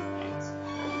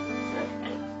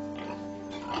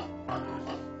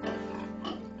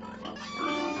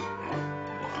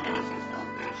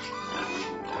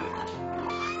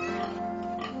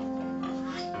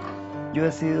 Yo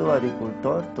he sido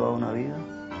agricultor toda una vida,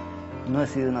 no he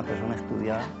sido una persona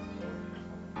estudiada.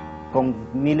 Con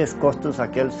miles costos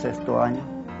saqué el 6º año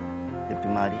de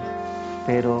primaria,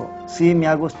 pero sí me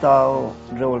ha gustado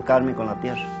revolcarme con la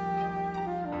tierra.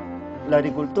 La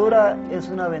agricultura es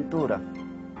una aventura.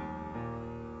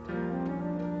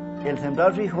 El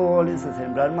sembrar frijoles, el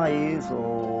sembrar maíz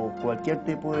o cualquier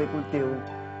tipo de cultivo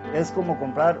es como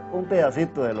comprar un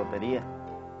pedacito de lotería,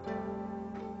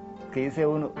 que dice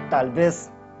uno, tal vez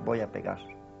voy a pegar.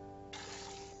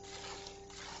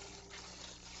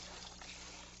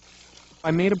 I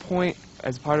made a point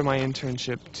as part of my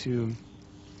internship to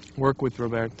work with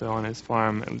Roberto on his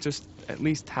farm and just at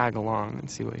least tag along and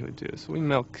see what he would do. So we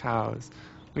milked cows,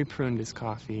 we pruned his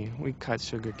coffee, we cut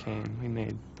sugar cane, we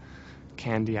made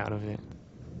candy out of it.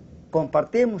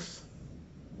 Compartimos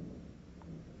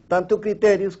tanto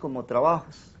criterios como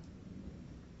trabajos.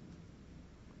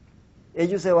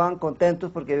 Ellos se van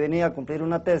contentos porque venía a cumplir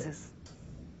una tesis.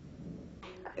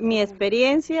 Mi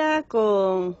experiencia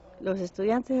con los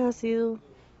estudiantes ha sido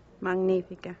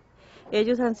magnífica.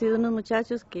 Ellos han sido unos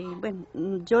muchachos que, bueno,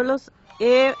 yo los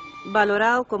he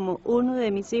valorado como uno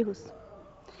de mis hijos.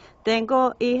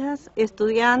 Tengo hijas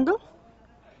estudiando,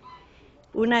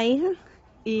 una hija,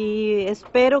 y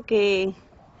espero que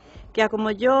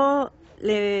como yo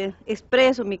le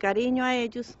expreso mi cariño a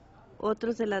ellos,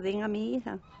 otros se la den a mi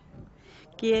hija.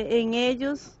 Que en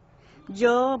ellos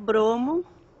yo bromo,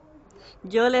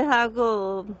 yo les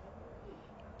hago,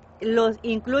 los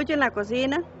incluyo en la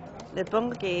cocina, les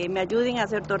pongo que me ayuden a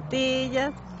hacer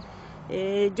tortillas.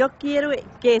 Yo quiero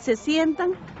que se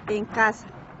sientan en casa,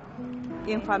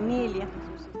 en familia.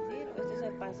 Este es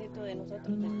el pancito de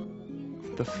nosotros.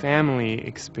 The family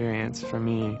experience for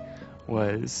me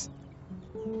was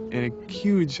a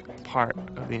huge part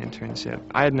of the internship.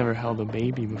 I had never held a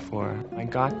baby before. I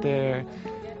got there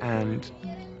and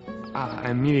I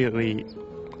immediately,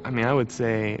 I would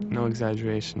say, no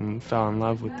exaggeration, fell in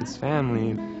love with this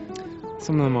family.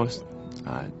 Some of the most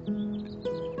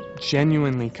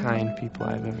genuinely kind people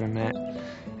I've ever met.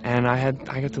 And I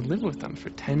got to live with them for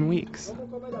 10 weeks.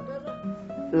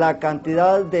 la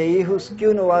cantidad de hijos que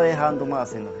uno va dejando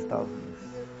más en los Estados Unidos.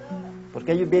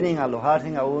 Porque ellos vienen a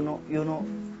alojarse a uno y uno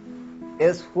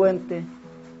es fuente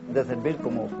de servir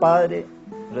como padre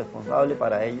responsable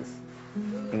para ellos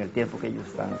en el tiempo que ellos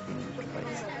están aquí en nuestro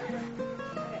país.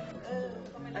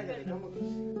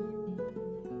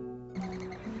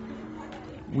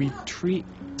 We treat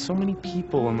so many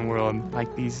people in the world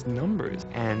like these numbers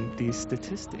and these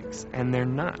statistics, and they're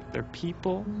not. They're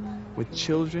people with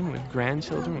children, with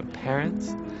grandchildren, with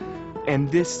parents.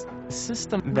 And this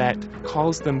system that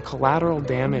calls them collateral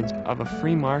damage of a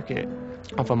free market,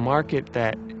 of a market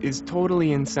that is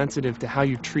totally insensitive to how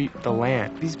you treat the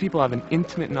land. These people have an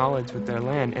intimate knowledge with their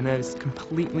land, and that is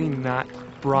completely not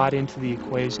brought into the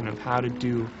equation of how to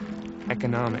do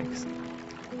economics.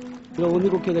 Lo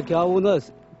único que le queda a uno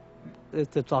es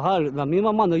trabajar la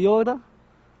misma mano de obra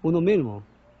uno mismo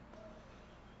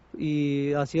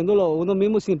y haciéndolo uno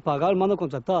mismo sin pagar manos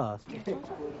contratadas.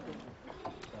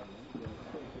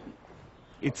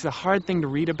 It's a hard thing to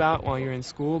read about while you're in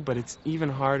school, but it's even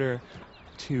harder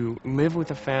to live with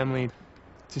a family,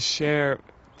 to share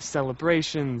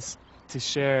celebrations, to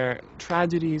share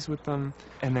tragedies with them,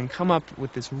 and then come up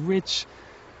with this rich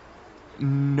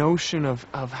notion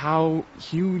of how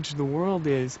huge the world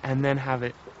is, and then have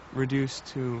it reduced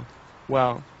to,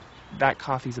 well, that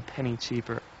coffee's a penny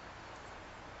cheaper.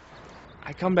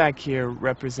 I come back here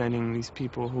representing these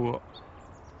people who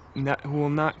will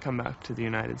not come back to the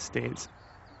United States.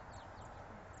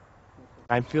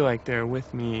 I feel like they're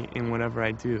with me in whatever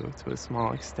I do to a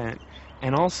small extent.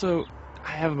 And also,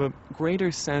 I have a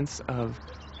greater sense of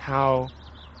how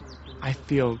I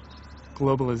feel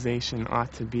globalization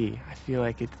ought to be. I feel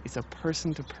like it's a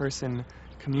person-to-person,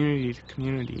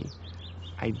 community-to-community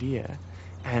idea.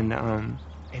 And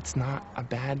it's not a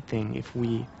bad thing if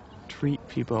we treat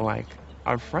people like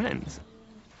our friends.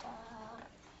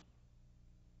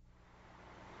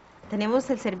 Tenemos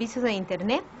el servicio de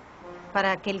internet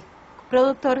para que el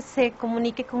productor se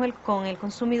comunique con el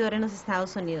consumidor en los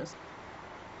Estados Unidos.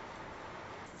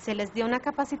 Se les dio una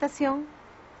capacitación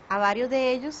a varios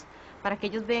de ellos para que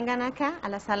ellos vengan acá a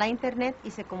la sala de internet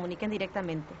y se comuniquen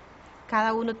directamente.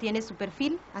 Cada uno tiene su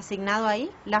perfil asignado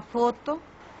ahí, la foto.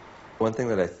 One thing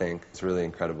that I think is really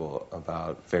incredible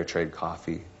about fair trade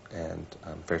coffee and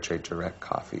fair trade direct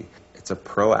coffee, it's a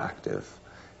proactive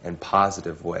and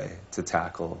positive way to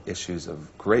tackle issues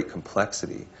of great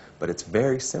complexity, but it's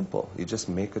very simple. You just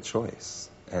make a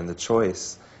choice, and the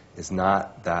choice is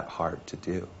not that hard to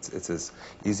do. It's as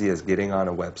easy as getting on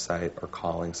a website or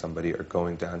calling somebody or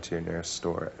going down to your nearest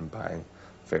store and buying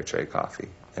fair trade coffee,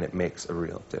 and it makes a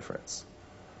real difference.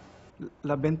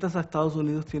 Las ventas a Estados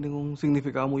Unidos tienen un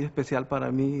significado muy especial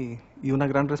para mí y una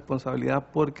gran responsabilidad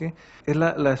porque es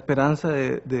la esperanza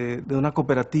de una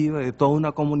cooperativa, de toda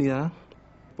una comunidad,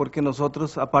 porque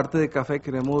nosotros, aparte de café,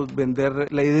 queremos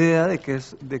vender la idea de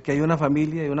que hay una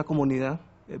familia y una comunidad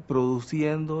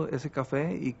produciendo ese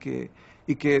café y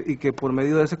que por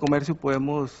medio de ese comercio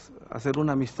podemos hacer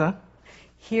una amistad.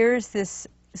 Here's this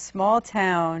small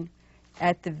town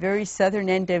at the very southern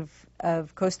end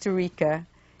of Costa Rica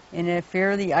in a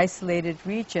fairly isolated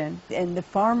region, and the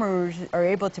farmers are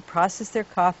able to process their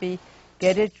coffee,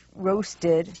 get it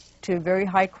roasted to very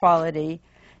high quality,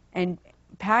 and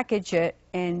package it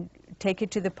and take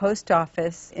it to the post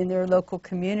office in their local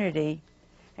community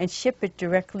and ship it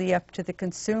directly up to the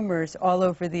consumers all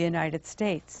over the United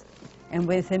States. And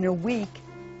within a week,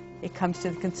 it comes to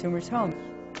the consumer's home.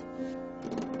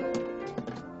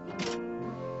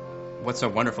 What's so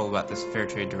wonderful about this Fair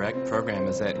Trade Direct program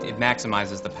is that it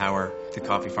maximizes the power the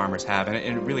coffee farmers have, and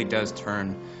it really does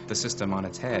turn the system on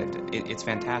its head. It's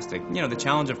fantastic. You know, the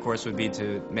challenge, of course, would be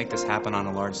to make this happen on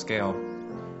a large scale.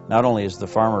 Not only is the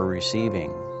farmer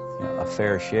receiving a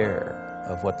fair share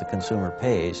of what the consumer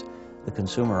pays, the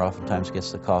consumer oftentimes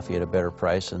gets the coffee at a better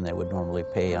price than they would normally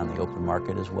pay on the open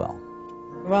market as well.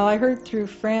 Well, I heard through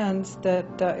friends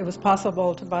that it was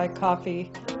possible to buy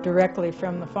coffee directly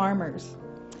from the farmers.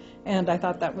 And I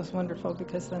thought that was wonderful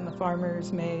because then the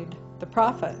farmers made the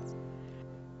profit.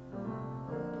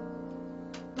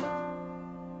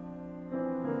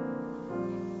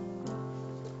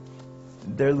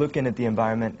 They're looking at the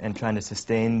environment and trying to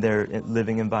sustain their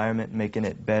living environment, making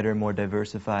it better, more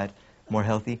diversified, more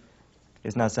healthy.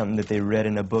 It's not something that they read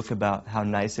in a book about how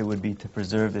nice it would be to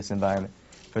preserve this environment.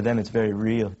 For them, it's very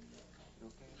real.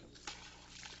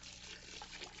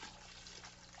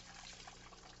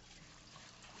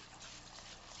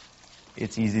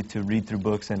 It's easy to read through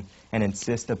books and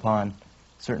insist upon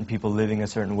certain people living a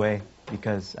certain way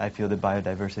because I feel that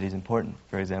biodiversity is important,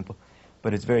 for example.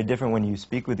 But it's very different when you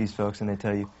speak with these folks and they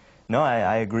tell you, no,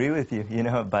 I agree with you, you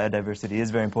know, biodiversity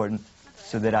is very important.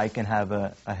 so that I can have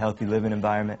a healthy living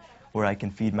environment where I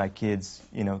can feed my kids,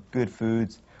 you know, good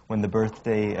foods. When the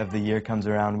birthday of the year comes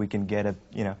around, we can get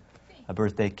a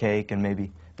birthday cake and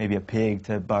maybe a pig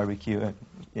to barbecue,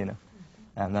 you know.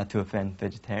 Not to offend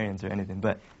vegetarians or anything,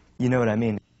 but you know what I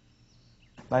mean.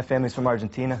 My family's from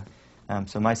Argentina,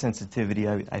 so my sensitivity,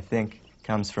 I think,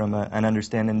 comes from an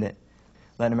understanding that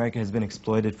Latin America has been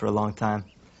exploited for a long time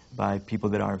by people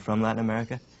that aren't from Latin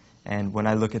America. And when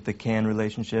I look at the can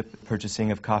relationship,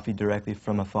 purchasing of coffee directly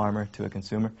from a farmer to a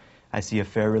consumer, I see a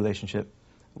fair relationship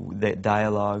that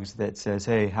dialogues, that says,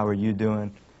 hey, how are you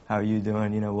doing? How are you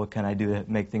doing? You know, what can I do to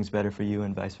make things better for you,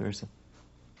 and vice versa.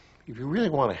 If you really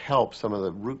want to help some of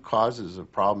the root causes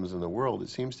of problems in the world, it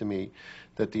seems to me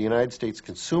that the United States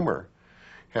consumer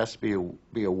has to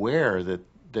be aware that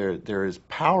there is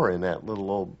power in that little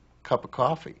old cup of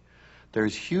coffee.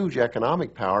 There's huge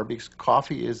economic power because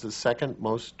coffee is the second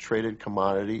most traded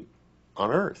commodity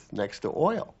on earth next to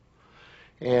oil.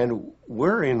 And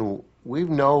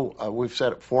we've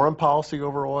set up foreign policy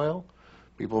over oil.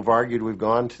 People have argued we've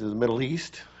gone to the Middle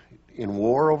East in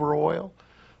war over oil.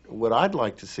 What I'd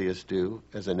like to see us do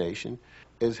as a nation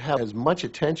is have as much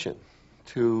attention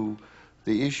to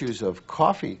the issues of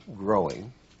coffee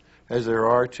growing as there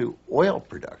are to oil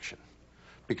production,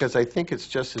 because I think it's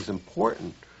just as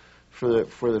important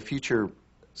for the future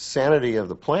sanity of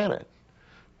the planet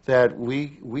that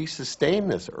we sustain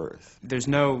this earth. There's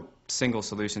no single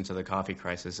solution to the coffee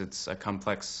crisis. It's a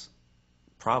complex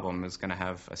problem. It's going to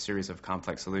have a series of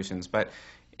complex solutions. But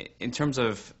in terms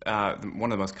of one of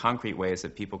the most concrete ways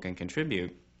that people can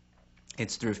contribute,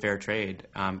 it's through fair trade.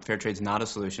 Fair trade's not a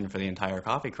solution for the entire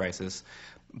coffee crisis,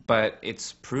 but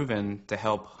it's proven to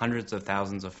help hundreds of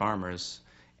thousands of farmers.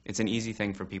 It's an easy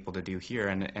thing for people to do here,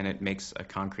 and it makes a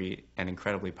concrete and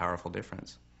incredibly powerful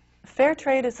difference. Fair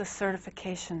trade is a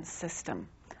certification system.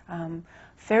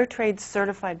 Fair trade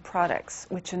certified products,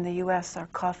 which in the U.S. are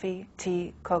coffee,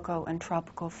 tea, cocoa, and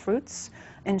tropical fruits,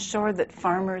 ensure that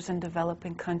farmers in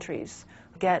developing countries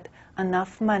get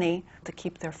enough money to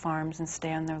keep their farms and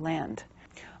stay on their land.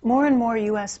 More and more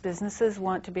U.S. businesses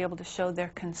want to be able to show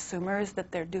their consumers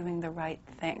that they're doing the right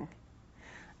thing.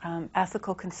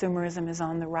 Ethical consumerism is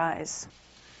on the rise.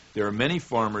 There are many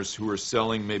farmers who are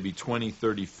selling maybe 20,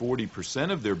 30,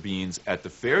 40% of their beans at the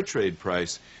fair trade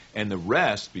price, and the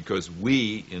rest, because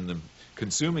we in the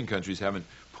consuming countries haven't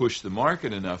pushed the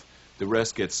market enough, the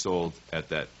rest gets sold at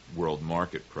that world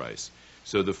market price.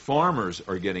 So the farmers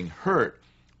are getting hurt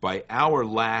by our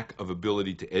lack of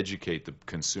ability to educate the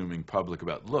consuming public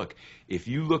about, look, if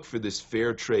you look for this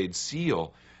fair trade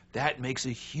seal, that makes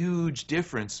a huge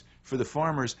difference for the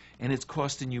farmers, and it's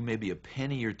costing you maybe a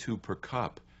penny or two per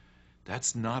cup.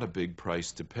 That's not a big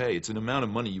price to pay. It's an amount of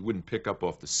money you wouldn't pick up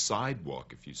off the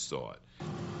sidewalk if you saw it.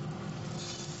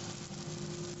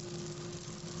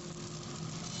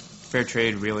 Fair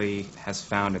trade really has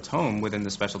found its home within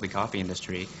the specialty coffee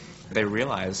industry. They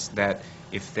realize that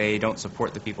if they don't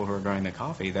support the people who are growing the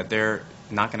coffee, that they're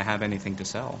not going to have anything to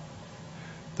sell.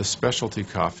 The specialty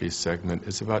coffee segment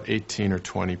is about 18 or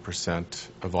 20%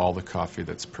 of all the coffee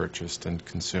that's purchased and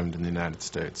consumed in the United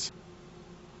States.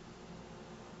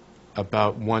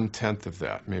 About 1/10 of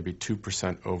that, maybe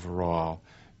 2% overall,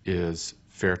 is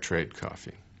fair trade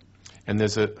coffee. And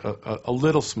there's a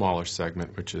little smaller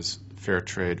segment, which is fair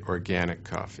trade organic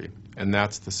coffee. And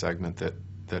that's the segment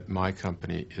that my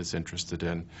company is interested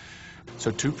in.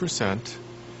 So 2%,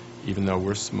 even though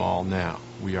we're small now,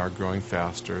 we are growing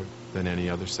faster than any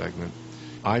other segment.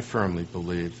 I firmly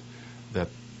believe that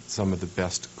some of the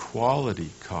best quality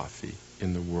coffee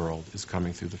in the world is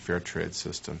coming through the fair trade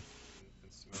system.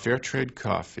 Fair trade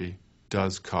coffee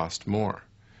does cost more.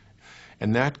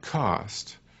 And that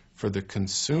cost for the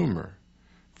consumer,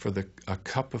 a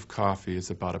cup of coffee is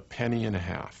about 1.50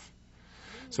 pennies.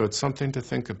 So it's something to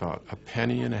think about, 1.50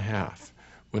 pennies.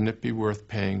 Wouldn't it be worth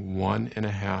paying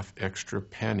 1.5 extra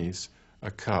pennies a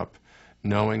cup,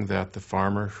 knowing that the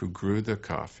farmer who grew the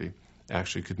coffee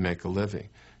actually could make a living,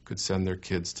 could send their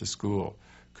kids to school,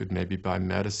 could maybe buy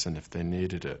medicine if they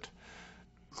needed it?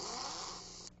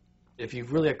 If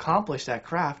you've really accomplished that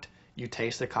craft, you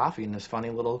taste the coffee in this funny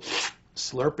little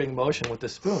slurping motion with the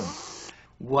spoon.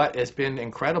 What has been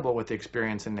incredible with the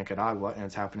experience in Nicaragua, and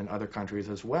it's happened in other countries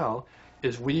as well,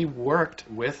 is we worked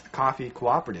with coffee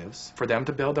cooperatives for them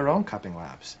to build their own cupping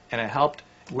labs, and it helped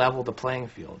level the playing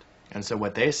field. And so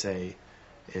what they say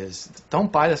is,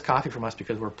 don't buy this coffee from us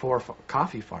because we're poor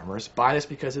coffee farmers. Buy this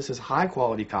because this is high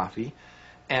quality coffee,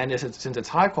 and since it's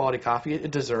high quality coffee, it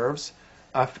deserves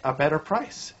a better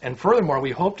price. And furthermore,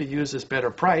 we hope to use this better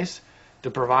price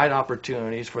to provide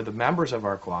opportunities for the members of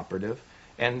our cooperative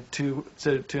and to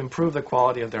improve the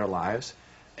quality of their lives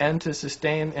and to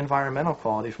sustain environmental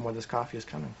quality from where this coffee is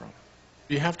coming from.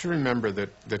 You have to remember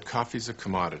that coffee is a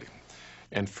commodity.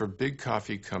 And for big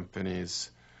coffee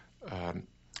companies, and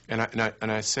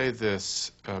I say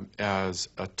this as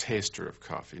a taster of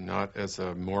coffee, not as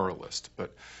a moralist,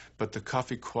 but the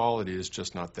coffee quality is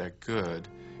just not that good.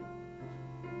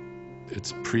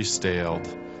 It's pre-staled,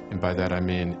 and by that I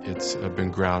mean it's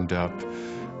been ground up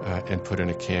and put in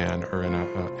a can or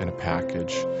in a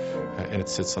package, and it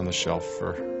sits on the shelf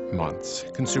for months.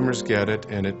 Consumers get it,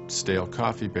 and it's stale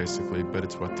coffee basically, but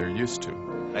it's what they're used to.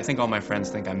 I think all my friends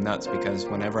think I'm nuts because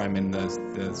whenever I'm in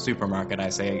the supermarket, I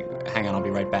say, hang on, I'll be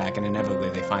right back, and inevitably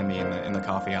they find me in the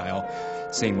coffee aisle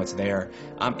seeing what's there.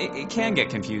 It can get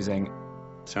confusing.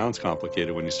 Sounds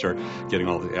complicated when you start getting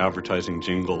all the advertising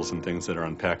jingles and things that are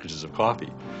on packages of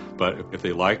coffee. But if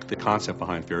they like the concept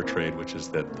behind fair trade, which is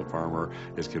that the farmer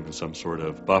is given some sort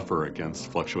of buffer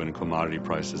against fluctuating commodity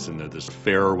prices and that there's a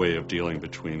fair way of dealing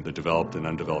between the developed and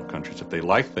undeveloped countries, if they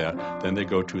like that, then they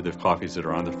go to the coffees that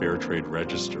are on the fair trade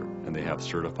register and they have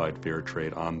certified fair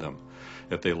trade on them.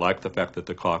 If they like the fact that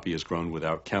the coffee is grown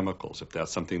without chemicals, if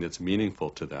that's something that's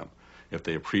meaningful to them, if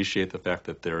they appreciate the fact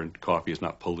that their coffee is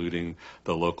not polluting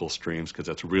the local streams, because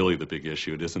that's really the big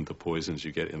issue. It isn't the poisons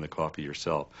you get in the coffee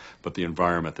yourself, but the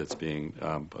environment that's being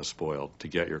spoiled to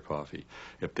get your coffee.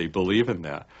 If they believe in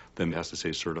that, then it has to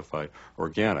say certified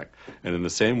organic. And in the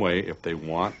same way, if you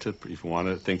want to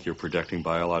think you're protecting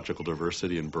biological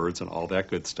diversity and birds and all that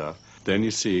good stuff, then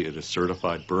you see it is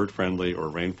certified bird-friendly or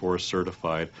rainforest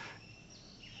certified.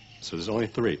 So there's only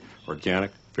 3,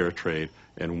 organic, fair trade,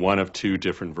 and one of 2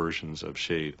 different versions of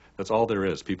shade. That's all there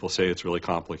is. People say it's really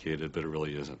complicated, but it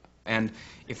really isn't. And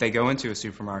if they go into a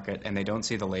supermarket and they don't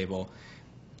see the label,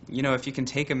 you know, if you can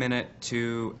take a minute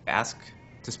to ask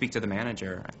to speak to the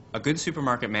manager. A good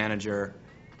supermarket manager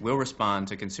will respond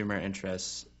to consumer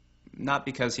interests, not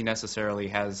because he necessarily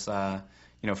has,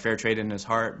 fair trade in his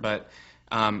heart, but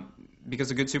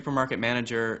because a good supermarket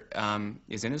manager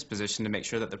is in his position to make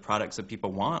sure that the products that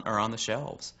people want are on the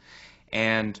shelves.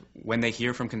 And when they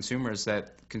hear from consumers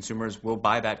that consumers will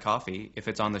buy that coffee if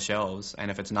it's on the shelves,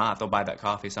 and if it's not, they'll buy that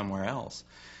coffee somewhere else,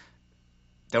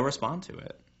 they'll respond to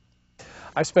it.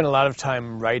 I've spent a lot of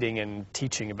time writing and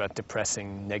teaching about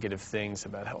depressing negative things,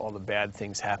 about all the bad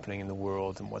things happening in the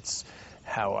world and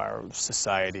how our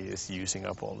society is using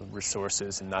up all the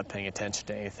resources and not paying attention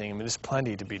to anything. I mean, there's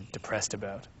plenty to be depressed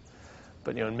about.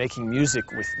 But, making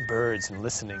music with birds and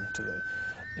listening to the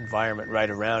environment right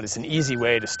around is an easy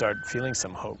way to start feeling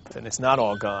some hope. And it's not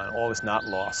all gone. All is not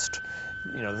lost.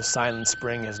 The silent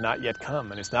spring has not yet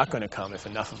come, and it's not going to come if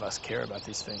enough of us care about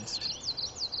these things.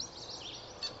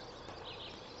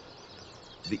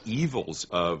 The evils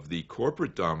of the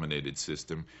corporate-dominated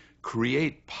system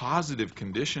create positive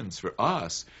conditions for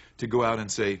us to go out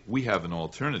and say, we have an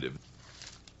alternative.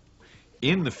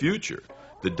 In the future,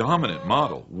 the dominant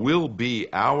model will be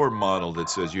our model that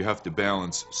says you have to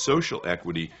balance social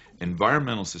equity,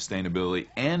 environmental sustainability,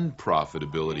 and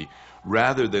profitability,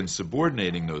 rather than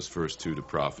subordinating those first 2 to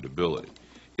profitability.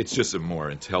 It's just a more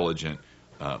intelligent,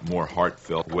 more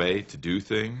heartfelt way to do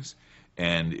things,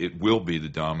 and it will be the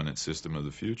dominant system of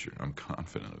the future. I'm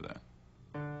confident of that.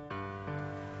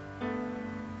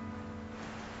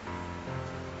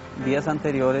 Días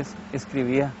anteriores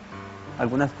escribía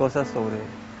algunas cosas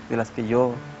de las que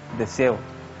yo deseo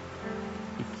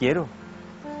y quiero.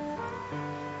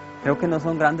 Creo que no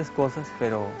son grandes cosas,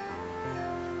 pero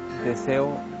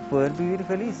deseo poder vivir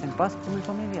feliz, en paz con mi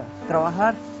familia,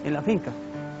 trabajar en la finca,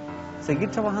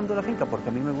 seguir trabajando en la finca, porque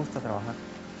a mí me gusta trabajar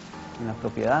en la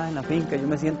propiedad, en la finca. Yo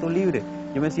me siento libre,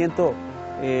 yo me siento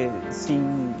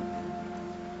sin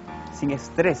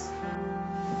estrés.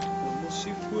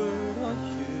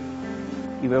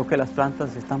 Y veo que las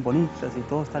plantas están bonitas y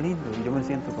todo está lindo, y yo me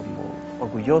siento como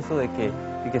orgulloso de que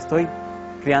estoy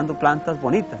creando plantas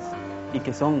bonitas y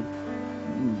que son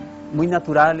muy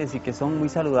naturales y que son muy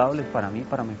saludables para mí,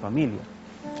 para mi familia.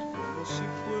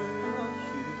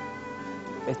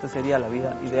 Esta sería la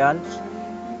vida ideal,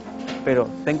 pero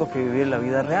tengo que vivir la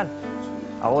vida real,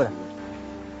 ahora.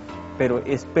 Pero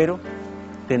espero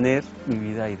tener mi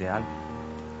vida ideal.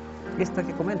 Esta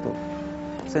que comento,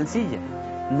 sencilla.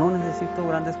 No necesito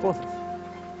grandes cosas,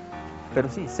 pero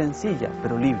sí, sencilla,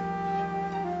 pero libre.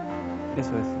 Eso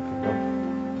es lo que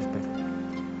yo espero.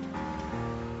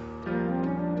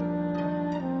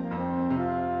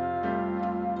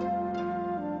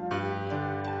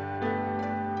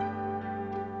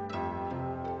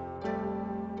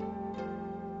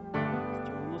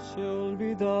 Yo no sé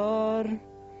olvidar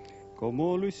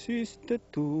cómo lo hiciste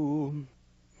tú.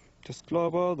 Te has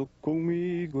clavado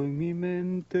conmigo en mi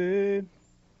mente,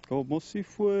 como si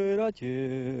fuera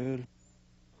ayer.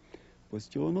 pues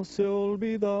yo no sé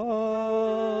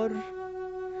olvidar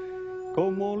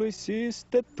como lo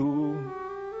hiciste tú.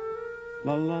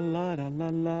 La la la la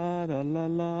la la la la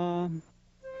la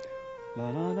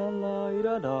la la la la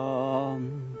ira, la.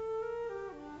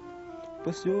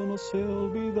 Pues yo no sé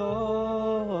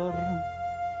olvidar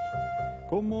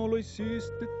como lo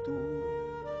hiciste tú.